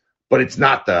stinks. But it's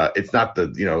not the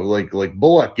like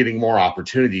Bullock getting more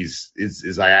opportunities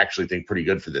is I actually think pretty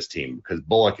good for this team, because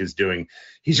Bullock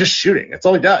he's just shooting. That's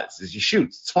all he does is he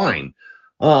shoots. It's fine.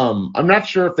 I'm not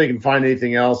sure if they can find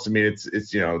anything else.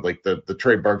 It's like the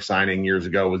Trey Burke signing years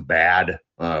ago was bad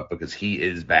because he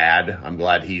is bad. I'm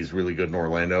glad he's really good in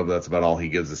Orlando, but that's about all he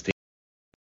gives this team.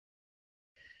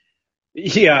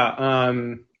 Yeah.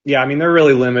 They're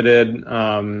really limited.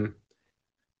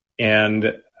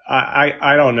 And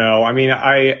I don't know.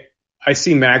 I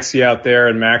see Maxey out there,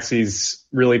 and Maxey's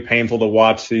really painful to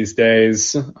watch these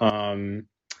days.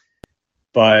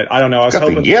 But I don't know. I was Got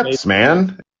hoping the yips,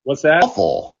 man. What's that?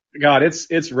 Awful. God,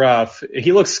 it's rough.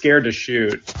 He looks scared to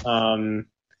shoot, and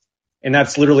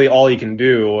that's literally all he can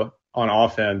do on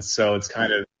offense. So it's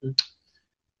kind of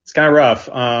rough.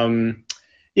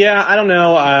 Yeah, I don't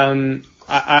know.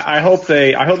 I hope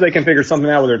they can figure something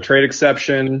out with their trade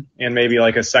exception and maybe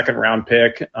like a second round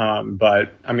pick.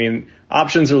 But I mean,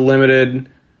 options are limited.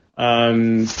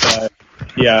 But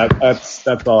yeah, that's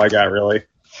all I got really.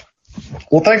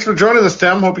 Well, thanks for joining us,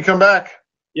 Tim. Hope you come back.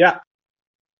 Yeah.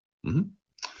 Mm-hmm.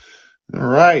 All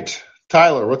right.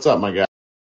 Tyler, what's up, my guy?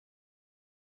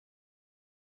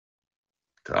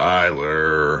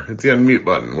 Tyler, hit the unmute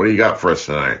button. What do you got for us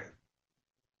tonight?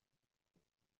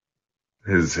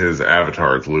 His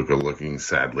avatar is Luca looking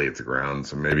sadly at the ground,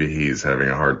 so maybe he's having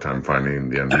a hard time finding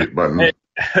the unmute button.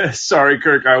 Sorry,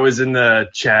 Kirk. I was in the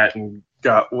chat and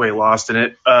got way lost in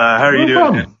it. How are you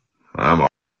doing? I'm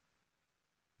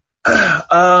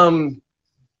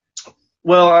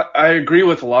Well, I agree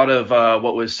with a lot of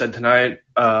what was said tonight.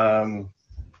 A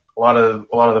lot of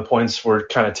the points were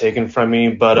kind of taken from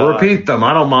me, but repeat them.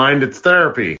 I don't mind. It's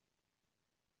therapy.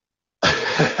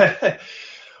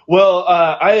 Well,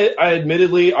 I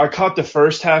admittedly I caught the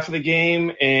first half of the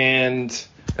game and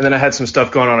then I had some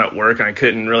stuff going on at work and I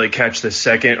couldn't really catch the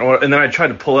second. And then I tried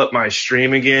to pull up my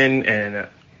stream again and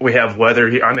we have weather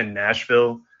here. I'm in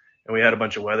Nashville and we had a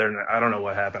bunch of weather and I don't know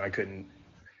what happened. I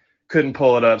couldn't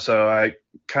pull it up, so I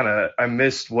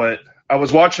missed what I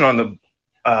was watching on the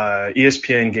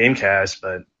ESPN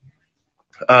Gamecast.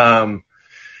 But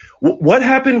what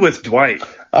happened with Dwight?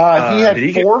 He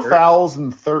had 4 fouls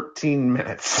in 13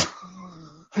 minutes.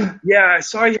 Yeah, I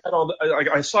saw he had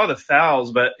I saw the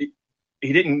fouls, but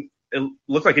he didn't. It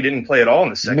looked like he didn't play at all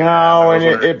in the second. No, and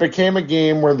it became a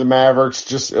game where the Mavericks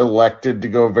just elected to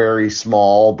go very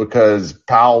small because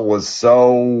Powell was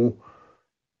so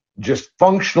just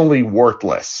functionally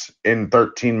worthless in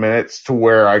 13 minutes to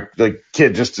where the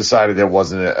kid just decided it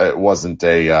wasn't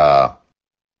a.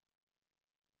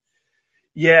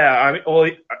 Yeah,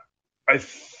 I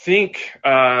think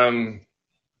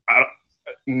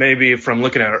maybe from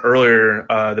looking at it earlier,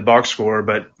 the box score,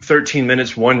 but 13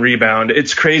 minutes, 1 rebound.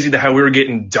 It's crazy how we were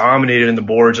getting dominated in the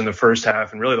boards in the first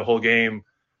half and really the whole game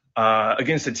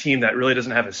against a team that really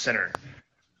doesn't have a center.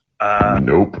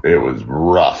 Nope, it was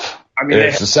rough. I mean,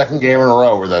 it's the second game in a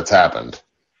row where that's happened.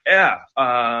 Yeah.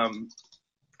 I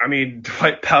mean,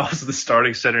 Dwight Powell's the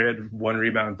starting center. He had 1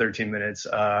 rebound in 13 minutes.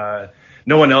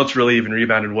 No one else really even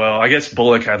rebounded well. I guess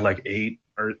Bullock had like 8,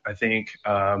 or I think.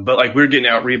 But like we were getting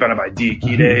out rebounded by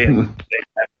Diakite and they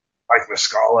had Mike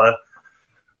Muscala.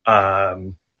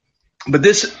 But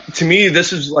to me,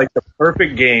 this is like the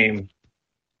perfect game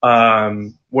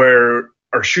where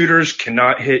our shooters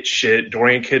cannot hit shit.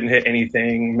 Dorian couldn't hit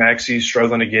anything. Maxi's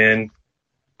struggling again.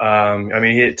 I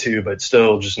mean, he hit 2, but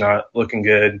still just not looking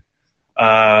good.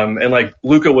 And like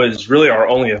Luka was really our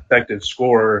only effective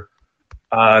scorer.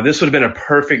 This would have been a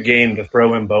perfect game to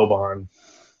throw in Boban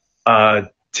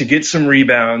to get some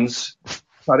rebounds,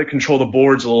 try to control the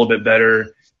boards a little bit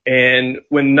better. And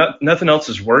when nothing else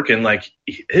is working, like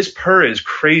his per is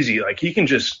crazy. Like he can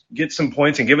just get some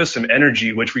points and give us some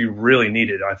energy, which we really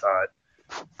needed, I thought.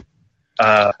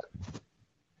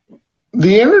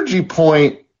 The energy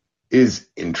point is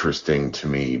interesting to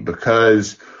me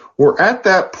because we're at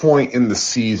that point in the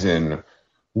season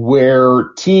where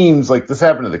teams, like this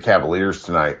happened to the Cavaliers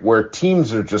tonight, where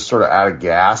teams are just sort of out of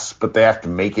gas, but they have to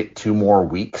make it 2 more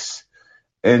weeks.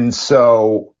 And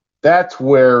so that's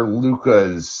where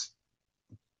Luka's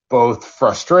both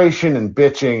frustration and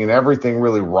bitching and everything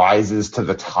really rises to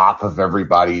the top of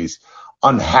everybody's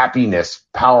unhappiness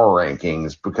power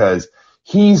rankings because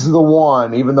he's the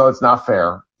one, even though it's not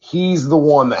fair, he's the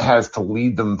one that has to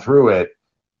lead them through it,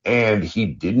 and he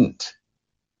didn't.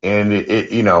 And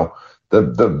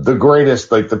the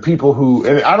greatest, like the people who,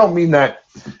 and I don't mean that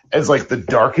as like the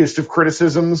darkest of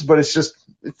criticisms, but it's just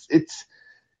it's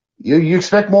you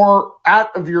expect more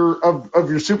out of your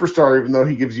superstar, even though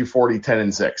he gives you 40, 10,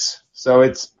 and 6. So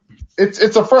it's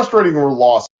a frustrating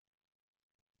loss.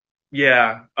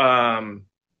 Yeah,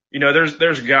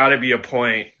 there's got to be a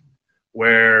point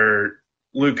where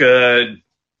Luka,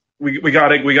 we got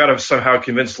to somehow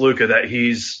convince Luka that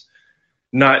he's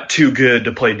not too good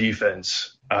to play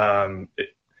defense.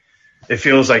 It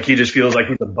feels like he just feels like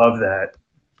he's above that.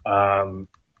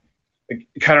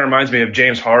 It kind of reminds me of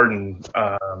James Harden.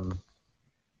 I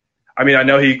mean, I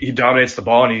know he dominates the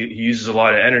ball and he uses a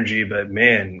lot of energy, but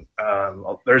man,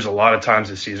 there's a lot of times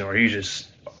this season where he's just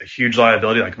a huge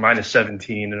liability, like minus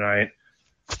 17 tonight.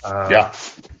 Yeah.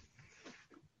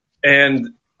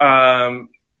 And how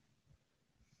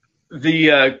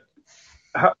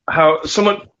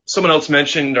someone someone else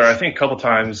mentioned, or I think a couple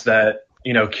times, that,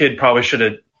 Kidd probably should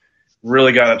have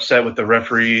really got upset with the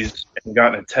referees and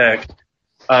gotten a tech.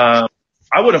 I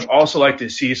would have also liked to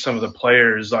see some of the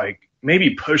players, like,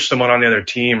 maybe push someone on the other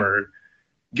team or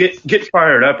get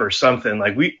fired up or something.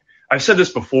 Like, I've said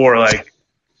this before, like,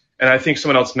 and I think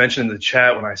someone else mentioned in the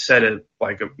chat when I said it,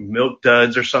 like a Milk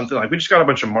Duds or something. Like, we just got a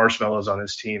bunch of marshmallows on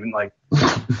this team, and like,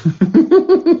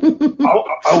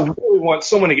 I really want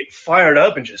someone to get fired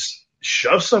up and just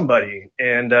shove somebody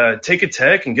and take a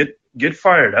tech and get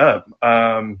fired up.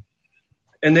 And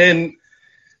then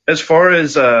as far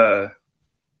as I'm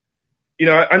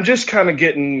just kind of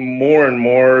getting more and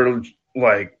more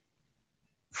like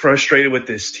frustrated with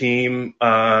this team,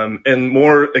 and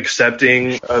more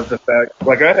accepting of the fact,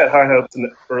 like, I had high hopes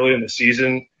early in the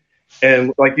season,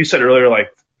 and like you said earlier,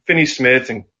 like Finney Smith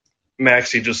and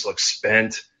Maxey just look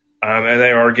spent, and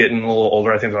they are getting a little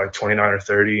older. I think they're like 29 or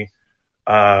 30.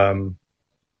 Like,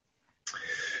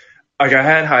 I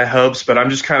had high hopes, but I'm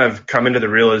just kind of coming to the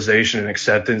realization and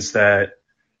acceptance that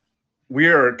we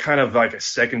are kind of like a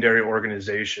secondary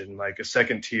organization, like a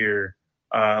second tier.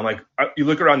 You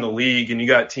look around the league and you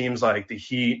got teams like the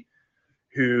Heat,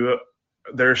 who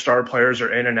their star players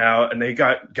are in and out, and they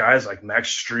got guys like Max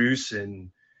Strus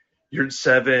and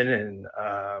Yurtseven and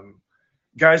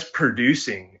guys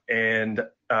producing, and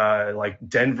like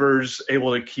Denver's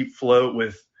able to keep float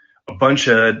with a bunch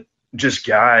of just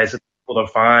guys that are able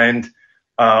to find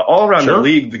all around the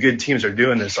league. The good teams are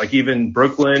doing this. Like, even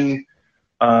Brooklyn.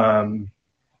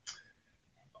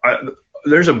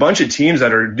 There's a bunch of teams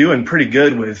that are doing pretty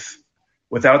good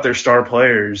without their star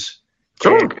players.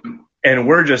 Sure. And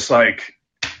we're just like,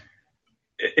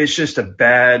 it's just a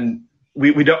bad,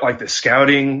 we don't like the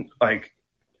scouting. Like,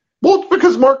 well, it's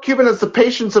because Mark Cuban has the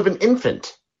patience of an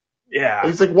infant. Yeah.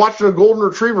 He's like watching a golden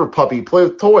retriever puppy play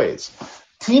with toys.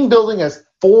 Team building has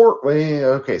so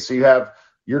you have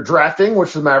your drafting,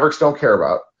 which the Mavericks don't care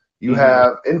about. You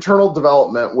have internal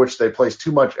development, which they place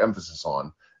too much emphasis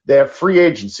on. They have free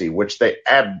agency, which they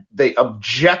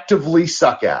objectively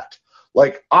suck at.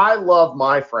 Like, I love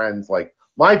my friends, like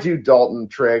my dude Dalton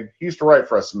Trigg. He used to write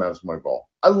for us in Memphis Money Ball.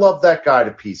 I love that guy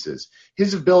to pieces.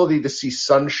 His ability to see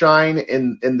sunshine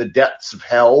in the depths of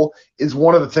hell is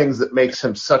one of the things that makes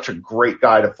him such a great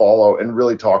guy to follow and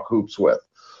really talk hoops with.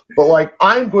 But, like,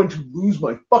 I'm going to lose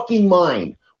my fucking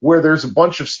mind where there's a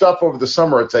bunch of stuff over the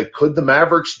summer. It's like, could the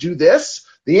Mavericks do this?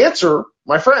 The answer,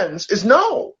 my friends, is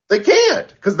no. They can't,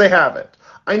 because they haven't.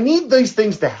 I need these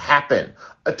things to happen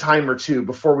a time or two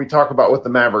before we talk about what the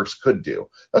Mavericks could do.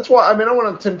 That's why, I went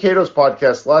on Tim Cato's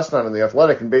podcast last night on The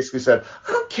Athletic and basically said,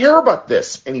 I don't care about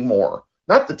this anymore.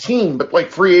 Not the team, but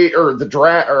like the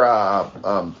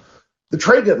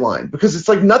trade deadline, because it's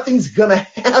like nothing's going to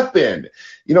happen.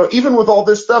 Even with all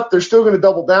this stuff, they're still going to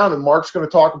double down, and Mark's going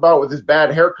to talk about with his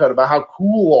bad haircut about how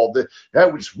cool all the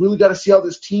we just really got to see how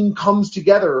this team comes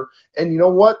together. And you know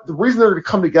what? The reason they're going to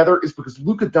come together is because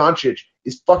Luka Doncic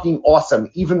is fucking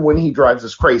awesome, even when he drives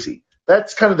us crazy.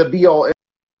 That's kind of the be-all.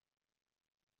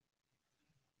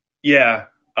 Yeah.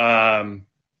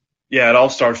 It all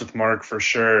starts with Mark for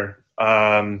sure.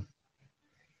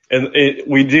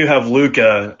 We do have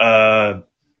Luka,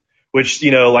 which,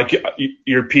 like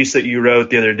your piece that you wrote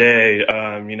the other day,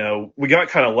 we got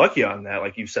kind of lucky on that,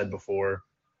 like you said before.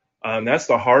 That's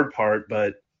the hard part,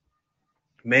 but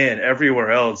man,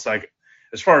 everywhere else, like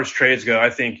as far as trades go, I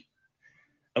think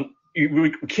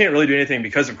we can't really do anything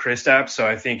because of Kristaps. So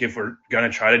I think if we're going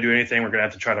to try to do anything, we're going to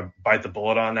have to try to bite the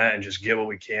bullet on that and just get what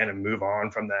we can and move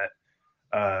on from that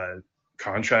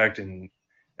contract and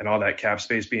all that cap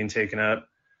space being taken up.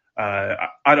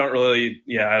 I don't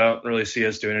really see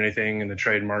us doing anything in the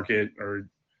trade market and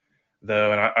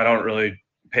I don't really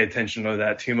pay attention to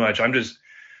that too much. I'm just,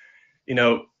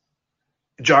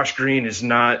 Josh Green is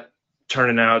not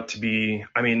turning out to be,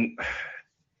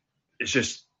 it's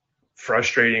just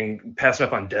frustrating. Passing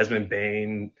up on Desmond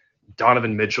Bane,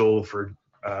 Donovan Mitchell for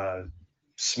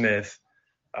Smith.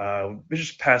 We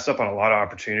just passed up on a lot of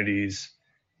opportunities,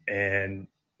 and,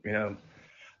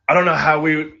 I don't know how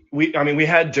we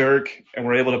had Dirk and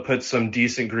we're able to put some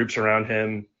decent groups around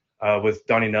him with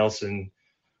Donnie Nelson.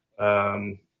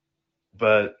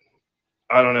 But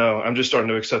I don't know. I'm just starting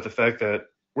to accept the fact that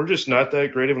we're just not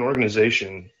that great of an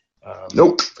organization.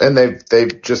 Nope. And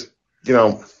they've just,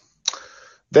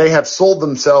 they have sold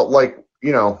themselves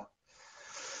you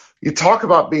talk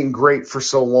about being great for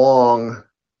so long.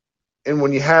 And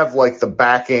when you have like the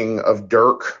backing of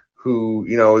Dirk, who,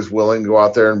 is willing to go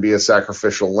out there and be a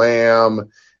sacrificial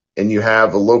lamb. And you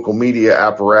have a local media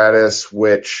apparatus,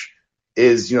 which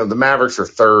is, the Mavericks are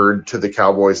third to the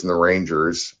Cowboys and the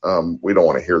Rangers. We don't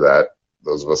want to hear that.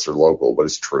 those of us are local, but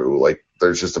it's true. Like,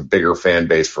 there's just a bigger fan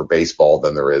base for baseball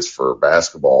than there is for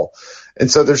basketball. And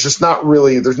so there's not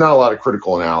a lot of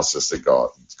critical analysis that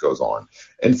goes on.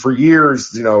 And for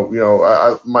years,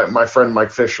 my friend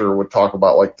Mike Fisher would talk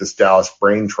about like this Dallas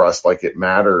brain trust, like it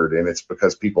mattered. And it's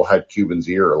because people had Cuban's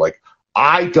ear. Like,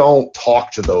 I don't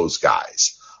talk to those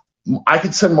guys. I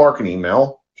could send Mark an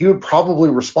email. He would probably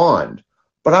respond,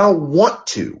 but I don't want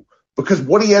to, because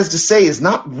what he has to say is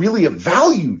not really of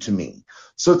value to me.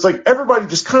 So it's like everybody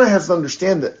just kind of has to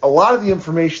understand that a lot of the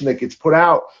information that gets put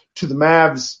out to the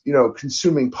Mavs,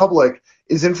 consuming public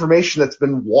is information that's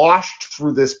been washed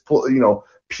through this,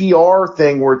 PR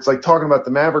thing where it's like talking about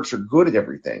the Mavericks are good at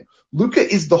everything. Luka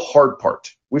is the hard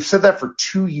part. We've said that for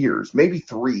 2 years, maybe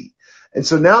 3. And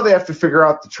so now they have to figure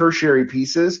out the tertiary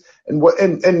pieces, and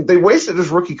they wasted his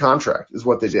rookie contract is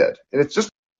what they did. And it's just.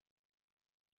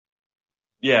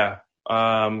 Yeah.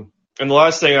 And the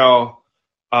last thing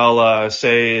I'll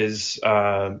say is,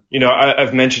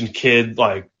 I've mentioned Kidd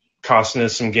like costing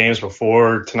us some games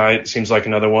before. Tonight seems like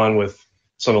another one with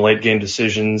some of the late game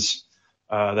decisions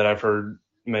that I've heard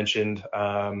mentioned.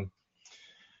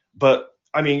 But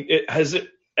I mean, has it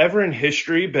ever in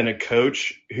history been a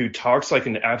coach who talks like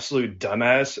an absolute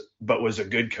dumbass but was a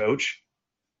good coach?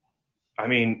 I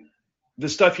mean, the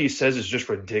stuff he says is just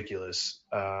ridiculous.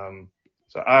 So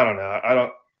I don't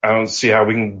know. I don't see how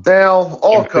we can. Well,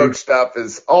 all coach stuff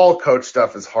is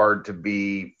hard to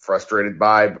be frustrated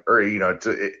by, or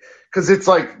because it's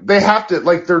like they have to,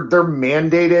 like they're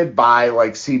mandated by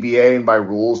like CBA and by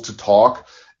rules to talk.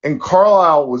 And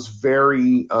Carlisle was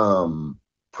very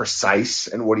precise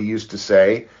in what he used to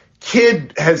say.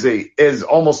 Kidd is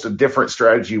almost a different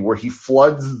strategy where he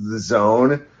floods the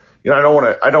zone. I don't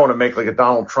want to make like a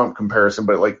Donald Trump comparison,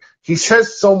 but like he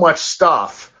says so much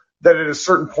stuff that at a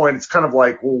certain point it's kind of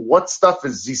like, well, what stuff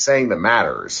is he saying that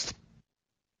matters?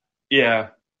 Yeah,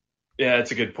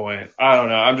 that's a good point. I don't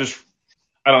know.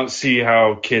 I don't see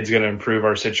how Kidd's going to improve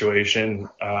our situation.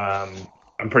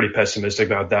 I'm pretty pessimistic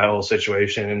about that whole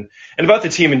situation and about the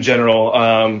team in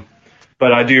general.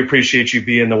 But I do appreciate you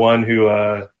being the one who,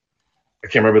 I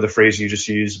can't remember the phrase you just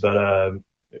used, but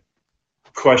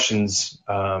questions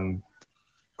the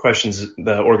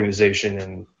organization.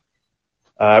 And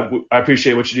I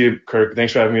appreciate what you do, Kirk.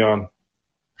 Thanks for having me on.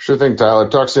 Sure thing, Tyler.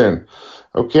 Talk soon.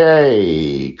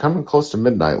 Okay, coming close to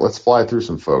midnight. Let's fly through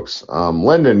some folks.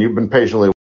 Lyndon, you've been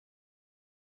patiently.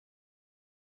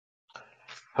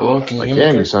 Hello, can you hear me?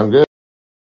 Again, you sound good.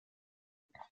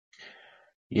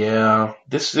 Yeah,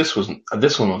 this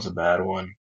one was a bad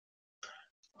one.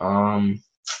 I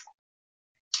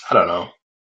don't know.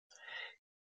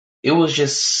 It was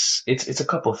just it's a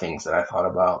couple things that I thought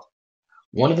about.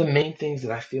 One of the main things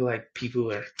that I feel like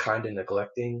people are kind of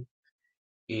neglecting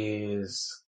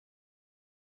is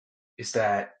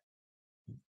that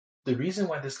the reason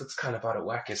why this looks kind of out of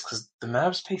whack is because the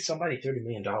Mavs pay somebody $30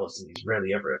 million and he's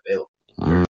rarely ever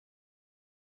available.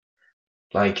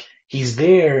 Like, he's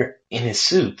there in his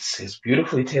suits, his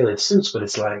beautifully tailored suits, but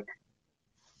it's like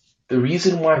the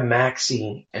reason why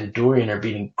Maxey and Dorian are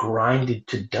being grinded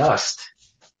to dust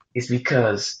is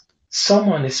because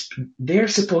they're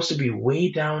supposed to be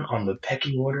way down on the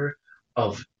pecking order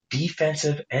of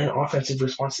defensive and offensive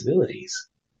responsibilities.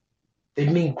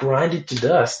 They've been grinded to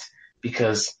dust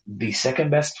because the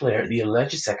second best player, the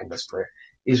alleged second best player,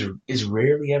 is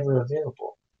rarely ever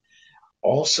available.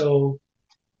 Also,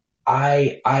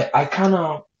 I kind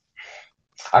of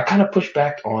push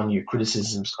back on your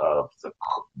criticisms of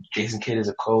Jason Kidd as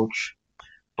a coach,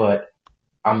 but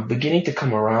I'm beginning to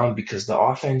come around because the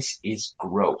offense is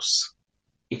gross.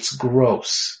 It's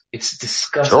gross. It's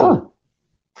disgusting. Sure.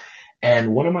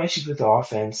 And one of my issues with the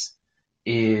offense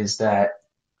is that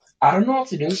I don't know if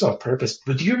they do this on purpose,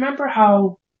 but do you remember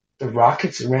how the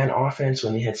Rockets ran offense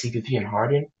when they had CP3 and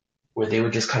Harden, where they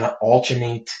would just kind of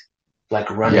alternate, like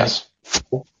running? Yes.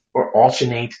 Or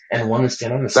alternate, and one would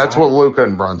stand on the side. That's what Luka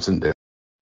and Brunson did.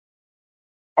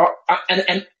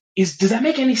 Does that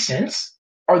make any sense?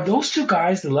 Are those two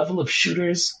guys the level of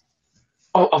shooters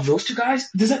of those two guys?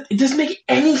 It doesn't make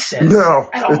any sense. No,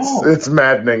 at all. It's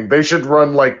maddening. They should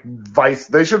run like vice.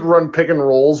 They should run pick and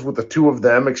rolls with the two of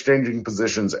them exchanging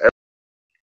positions.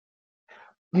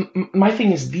 My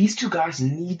thing is, these two guys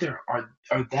neither are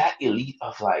that elite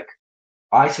of like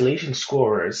isolation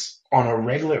scorers on a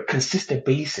regular, consistent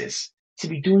basis to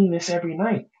be doing this every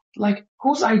night. Like,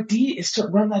 whose idea is to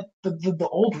run the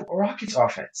old Rockets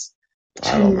offense?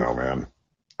 I don't know, man.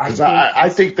 I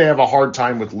think they have a hard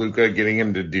time with Luka getting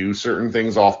him to do certain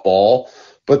things off ball,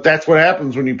 but that's what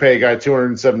happens when you pay a guy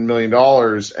 $207 million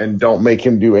and don't make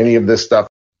him do any of this stuff.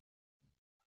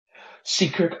 See,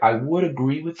 Kirk, I would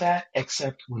agree with that,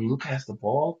 except when Luka has the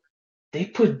ball, they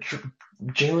put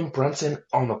Jalen Brunson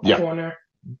on the corner,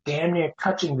 damn near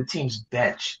touching the team's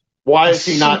bench. Why is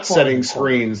he not setting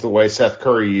screens the way Seth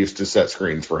Curry used to set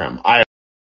screens for him?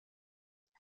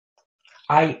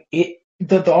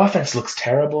 The offense looks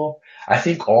terrible. I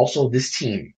think also this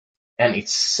team, and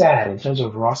it's sad in terms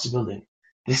of roster building,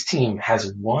 this team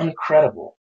has one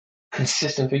credible,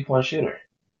 consistent 3-point shooter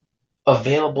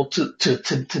available to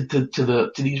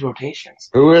these rotations.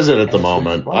 Who is it at the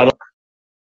moment?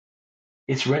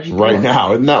 It's Reggie right Bullock.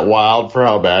 Now. Isn't that wild for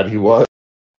how bad he was?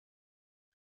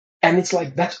 And it's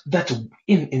like that's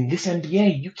in this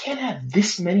NBA, you can't have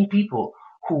this many people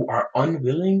who are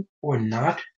unwilling or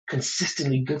not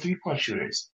consistently good 3-point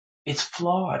shooters. It's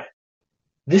flawed.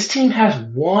 This team has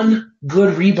one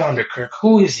good rebounder, Kirk.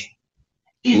 Who is he?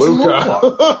 It's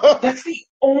Luka. That's the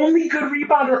only good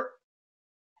rebounder.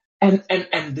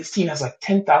 And this team has like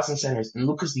 10,000 centers, and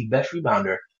Luka's the best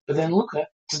rebounder. But then Luka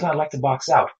does not like to box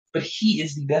out, but he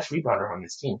is the best rebounder on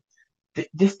this team.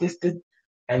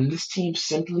 And this team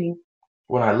simply,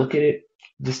 when I look at it,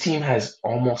 this team has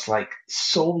almost like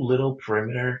so little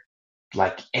perimeter,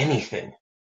 like anything.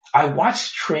 I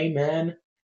watched Trey Mann,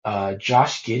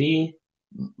 Josh Giddey,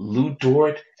 Lou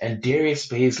Dort, and Darius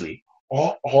Baisley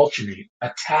all alternate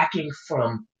attacking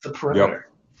from the perimeter.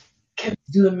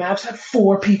 Do the Mavs have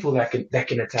 4 people that can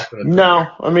attack from the perimeter? No,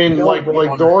 I mean, like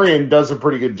Dorian does a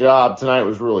pretty good job. Tonight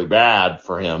was really bad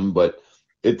for him, but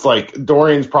it's like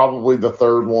Dorian's probably the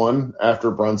third one after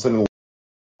Brunson.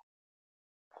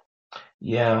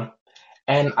 Yeah,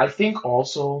 and I think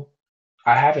also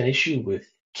I have an issue with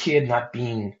Kidd not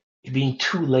being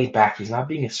too laid back. He's not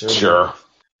being assertive. Sure.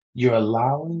 He's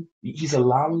allowing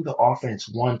the offense,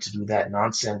 one, to do that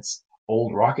nonsense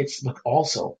old Rockets, but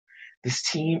also this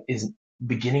team is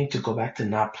beginning to go back to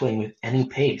not playing with any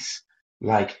pace.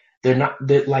 Like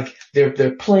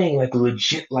they're playing like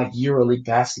legit like EuroLeague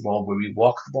basketball where we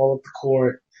walk the ball up the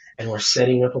court and we're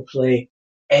setting up a play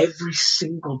every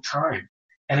single time.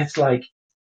 And it's like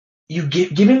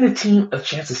giving the team a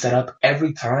chance to set up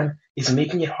every time is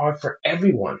making it hard for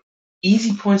everyone.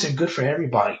 Easy points are good for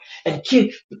everybody. And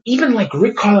Kidd, even like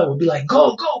Rick Carlisle would be like,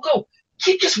 go, go, go.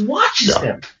 Kidd just watches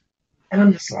them. And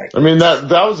I'm just like, I mean,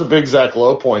 that was a big Zach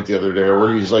Lowe point the other day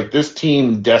where he's like, this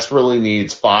team desperately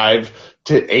needs 5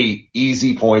 to 8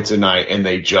 easy points a night, and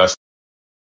they just.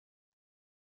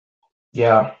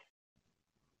 Yeah.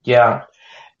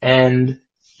 And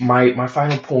my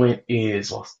final point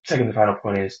is, second to final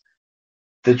point is,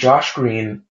 the Josh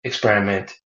Green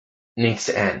experiment needs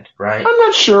to end, right? I'm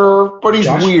not sure, but he's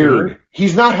weird. Green,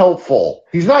 he's not helpful.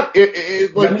 He's not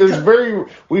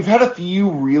we've had a few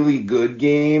really good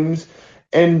games,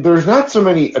 and there's not so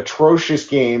many atrocious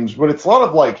games, but it's a lot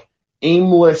of like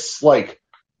aimless, like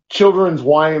children's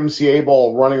YMCA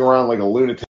ball running around like a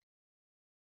lunatic.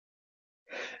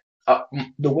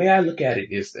 The way I look at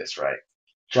it is this, right?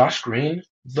 Josh Green,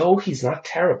 though he's not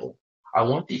terrible, I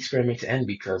want the experiment to end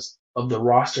because of the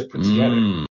roster put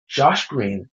together. Josh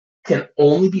Green can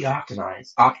only be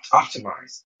optimized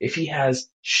if he has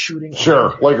shooting.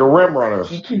 Sure, like a rim runner.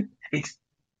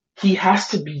 He has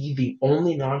to be the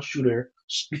only non-shooter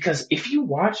because if you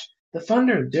watch the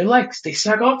Thunder, they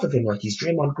sag off of him like he's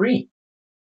Draymond Green.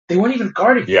 They weren't even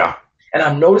guarding him. Yeah. And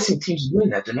I'm noticing teams doing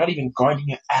that. They're not even guarding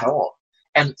him at all.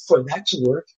 And for that to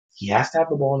work, he has to have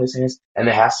the ball in his hands and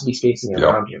there has to be spacing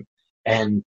around him.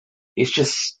 And it's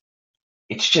just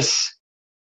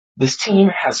this team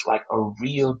has like a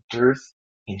real dearth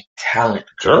in talent.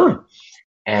 Sure.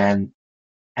 And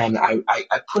I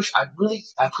push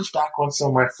back on some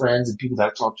of my friends and people that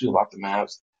I talk to about the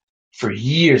Mavs for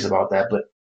years about that. But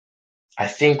I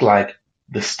think like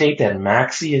the state that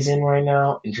Maxey is in right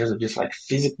now, in terms of just like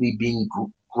physically being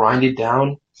grinded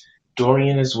down,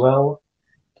 Dorian as well,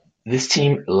 this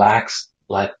team lacks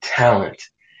like talent.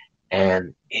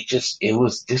 And this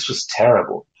was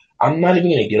terrible. I'm not even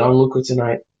going to get on Luka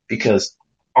tonight because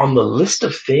on the list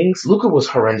of things, Luka was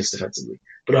horrendous defensively,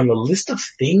 but on the list of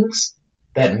things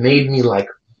that made me like,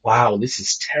 wow, this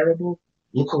is terrible,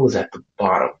 Luka was at the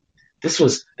bottom. This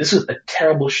was a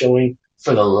terrible showing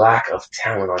for the lack of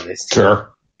talent on this team.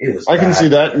 Sure. It was I can see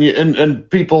that. And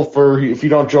people, if you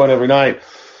don't join every night,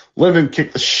 Linden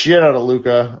kicked the shit out of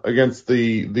Luka against after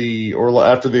the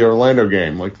Orlando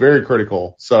game, like very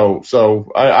critical. So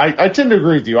I tend to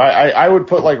agree with you. I would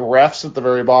put like refs at the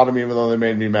very bottom, even though they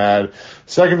made me mad.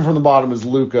 Second from the bottom is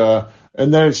Luka,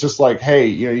 and then it's just like, hey,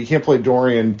 you can't play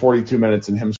Dorian 42 minutes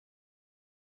and him.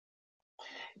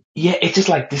 Yeah, it's just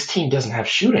like this team doesn't have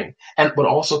shooting, but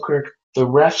also Kirk, the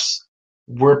refs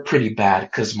were pretty bad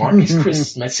because Marcus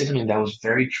Chris said something that was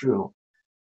very true.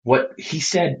 What he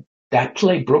said that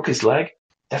play broke his leg.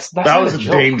 That was a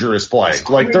dangerous play.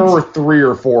 Like, there were 3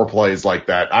 or 4 plays like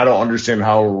that. I don't understand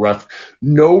how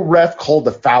no ref called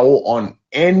the foul on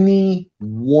any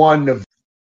one of.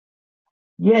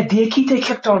 Yeah, Diakite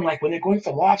kept on, like, when they're going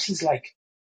for lobs,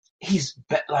 he's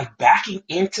backing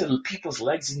into people's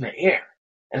legs in the air.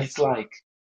 And it's like,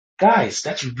 guys,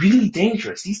 that's really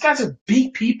dangerous. These guys are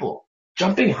big people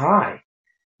jumping high.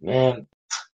 Man,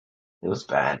 it was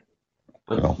bad.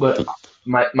 But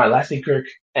my last thing, Kirk,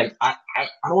 and I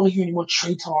don't want to hear any more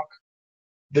trade talk.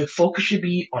 The focus should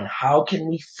be on how can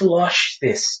we flush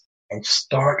this and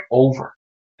start over.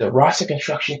 The roster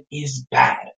construction is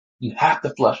bad. You have to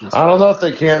flush this. I don't know if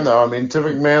they can, though. I mean, Tim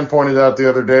McMahon pointed out the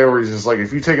other day where he's just like,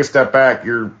 if you take a step back,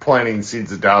 you're planting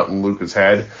seeds of doubt in Luka's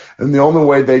head. And the only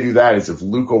way they do that is if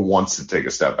Luka wants to take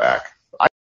a step back.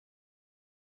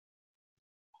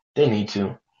 They need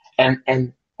to.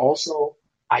 And also,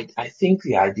 I think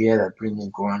the idea that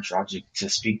bringing Goran Dragic to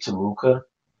speak to Luka,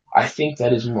 I think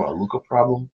that is more a Luka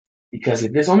problem. Because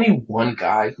if there's only one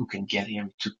guy who can get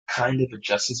him to kind of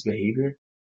adjust his behavior,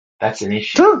 that's an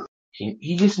issue. Sure.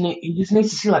 He just needs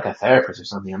to see like a therapist or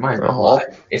something.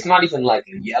 It's not even like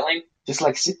yelling. Just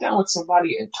like sit down with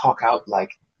somebody and talk out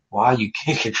like why you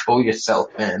can't control yourself,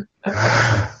 man.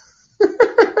 I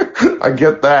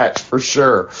get that for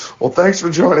sure. Well, thanks for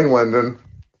joining, Lyndon.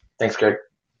 Thanks, Greg.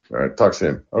 All right, talk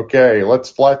soon. Okay, let's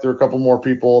fly through a couple more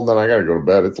people, and then I got to go to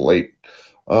bed. It's late.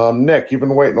 Nick, you've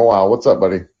been waiting a while. What's up,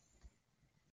 buddy?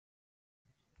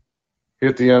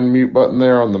 Hit the unmute button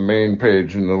there on the main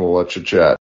page, and it'll let you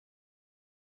chat.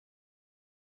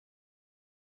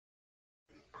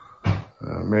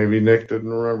 Maybe Nick didn't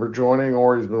remember joining,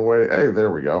 or he's been waiting. Hey,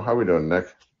 there we go. How we doing,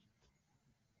 Nick?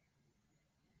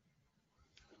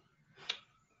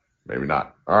 Maybe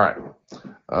not. All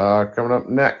right. Coming up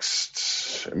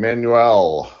next,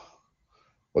 Emmanuel.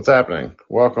 What's happening?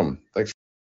 Welcome. Thanks.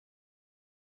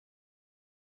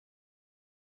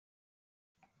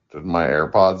 Did my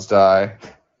AirPods die?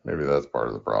 Maybe that's part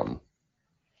of the problem.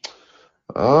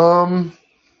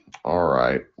 All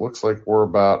right. Looks like we're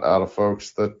about out of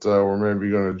folks that were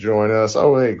maybe going to join us.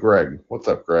 Oh, hey, Greg. What's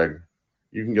up, Greg?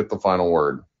 You can get the final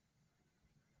word.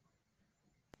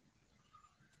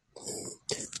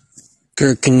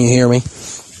 Kirk, can you hear me?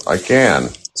 I can.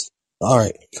 All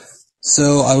right.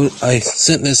 So I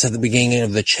sent this at the beginning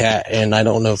of the chat, and I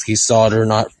don't know if you saw it or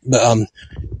not, but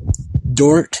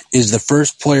Dort is the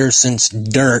first player since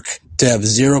Dirk to have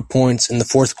 0 points in the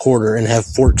fourth quarter and have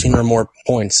 14 or more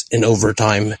points in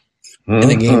overtime in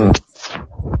a game.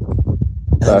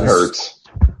 That hurts.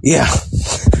 Yeah.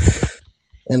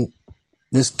 And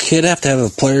does Kid have to have a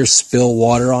player spill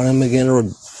water on him again or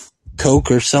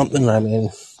Coke or something? I mean,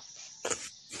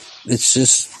 it's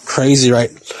just crazy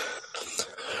right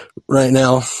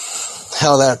now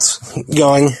how that's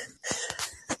going.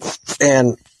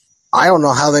 And I don't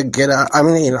know how they get out. I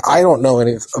mean, I don't know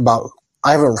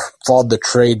I haven't followed the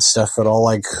trade stuff at all,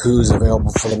 like who's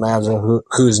available for the Mavs and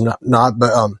who's not.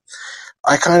 But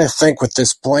I kind of think with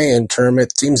this play-in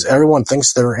tournament, it seems everyone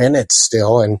thinks they're in it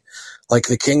still, and like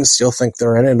the Kings still think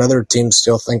they're in it, and other teams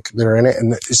still think they're in it,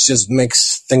 and it just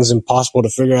makes things impossible to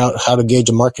figure out how to gauge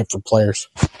a market for players.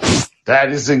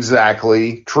 That is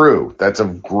exactly true. That's a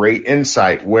great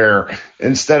insight where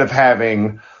instead of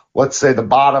having, let's say, the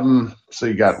bottom, so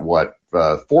you got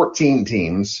 14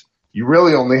 teams, you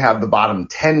really only have the bottom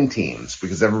 10 teams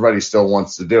because everybody still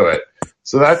wants to do it.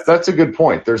 So that's a good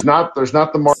point. There's not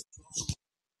the market.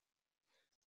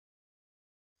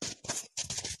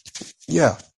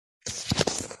 Yeah.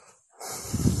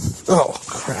 Oh,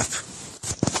 crap.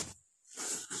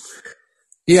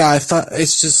 Yeah, I thought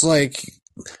it's just like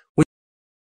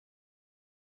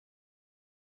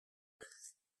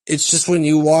it's just when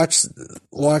you watch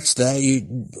that,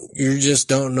 you just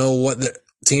don't know what the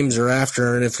teams are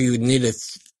after, and if you need to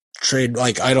trade,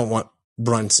 like I don't want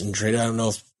Brunson trade. I don't know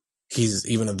if he's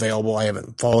even available. I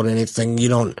haven't followed anything. You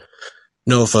don't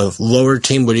know if a lower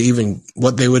team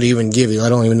what they would even give you. I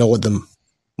don't even know what the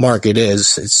market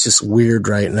is. It's just weird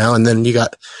right now. And then you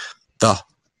got the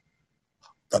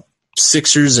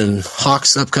Sixers and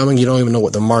Hawks upcoming. You don't even know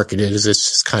what the market is. It's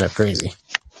just kind of crazy.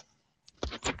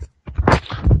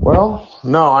 Well,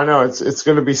 no, I know it's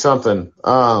going to be something.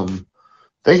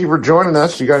 Thank you for joining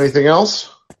us. You got anything else?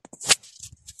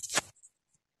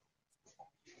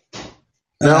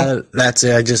 No, that's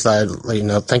it. I just thought I'd let you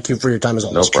know. Thank you for your time as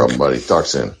always. No problem, buddy. Talk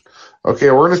soon. Okay,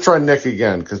 we're going to try Nick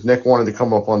again because Nick wanted to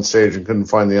come up on stage and couldn't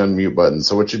find the unmute button.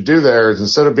 So what you do there is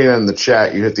instead of being in the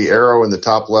chat, you hit the arrow in the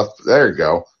top left. There you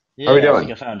go. Yeah, how are you doing? I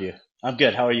think I found you. I'm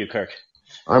good. How are you, Kirk?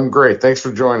 I'm great. Thanks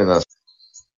for joining us.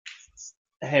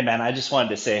 Hey, man, I just wanted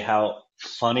to say how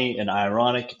funny and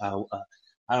ironic. I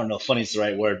don't know if funny is the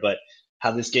right word, but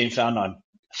how this game fell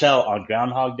on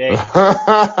Groundhog Day.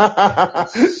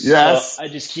 Yes. So I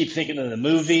just keep thinking of the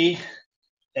movie,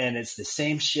 and it's the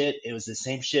same shit. It was the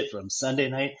same shit from Sunday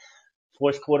night.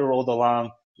 Fourth quarter rolled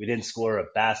along. We didn't score a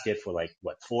basket for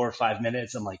 4 or 5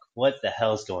 minutes. I'm like, what the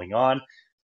hell's going on?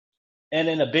 And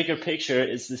in a bigger picture,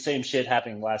 it's the same shit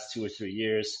happening the last 2 or 3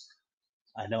 years.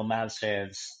 I know Mavs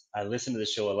fans, I listen to the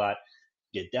show a lot,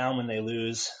 get down when they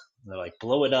lose. They're like,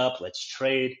 blow it up, let's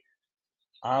trade.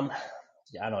 I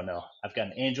don't know. I've got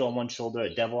an angel on one shoulder,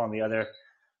 a devil on the other.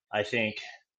 I think,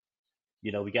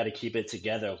 we got to keep it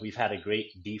together. We've had a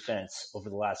great defense over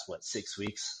the last, 6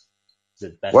 weeks? Is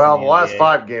it best Well, in the the last NBA?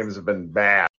 5 games have been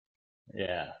bad.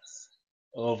 Yeah.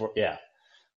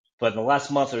 But in the last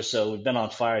month or so, we've been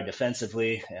on fire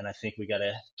defensively, and I think we got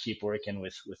to keep working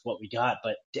with what we got.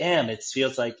 But damn, it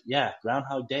feels like,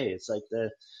 Groundhog Day. It's like the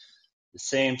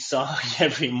same song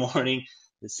every morning,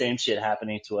 the same shit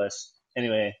happening to us.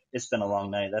 Anyway, it's been a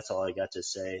long night. That's all I got to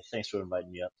say. Thanks for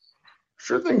inviting me up.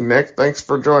 Sure thing, Nick. Thanks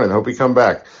for joining. Hope you come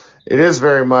back. It is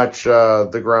very much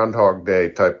the Groundhog Day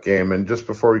type game. And just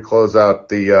before we close out,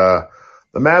 the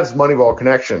Mavs Moneyball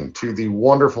connection to the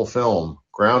wonderful film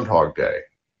Groundhog Day.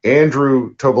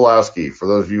 Andrew Tobolowsky, for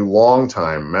those of you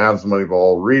longtime Mavs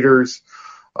Moneyball readers,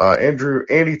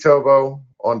 Andy Tobo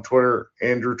on Twitter.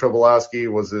 Andrew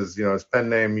Tobolowsky was his pen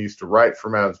name. He used to write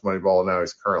for Mavs Moneyball. Now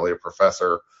he's currently a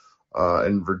professor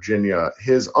in Virginia.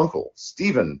 His uncle,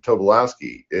 Stephen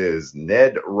Tobolowsky, is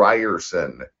Ned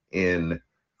Ryerson in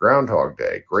Groundhog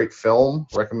Day. Great film.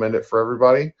 Recommend it for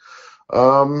everybody.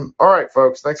 All right,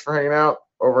 folks. Thanks for hanging out.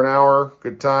 Over an hour.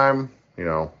 Good time.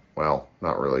 Well,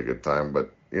 not really a good time, but,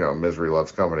 misery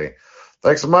loves company.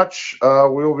 Thanks so much. We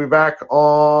will be back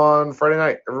on Friday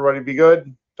night. Everybody be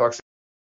good. Talk soon.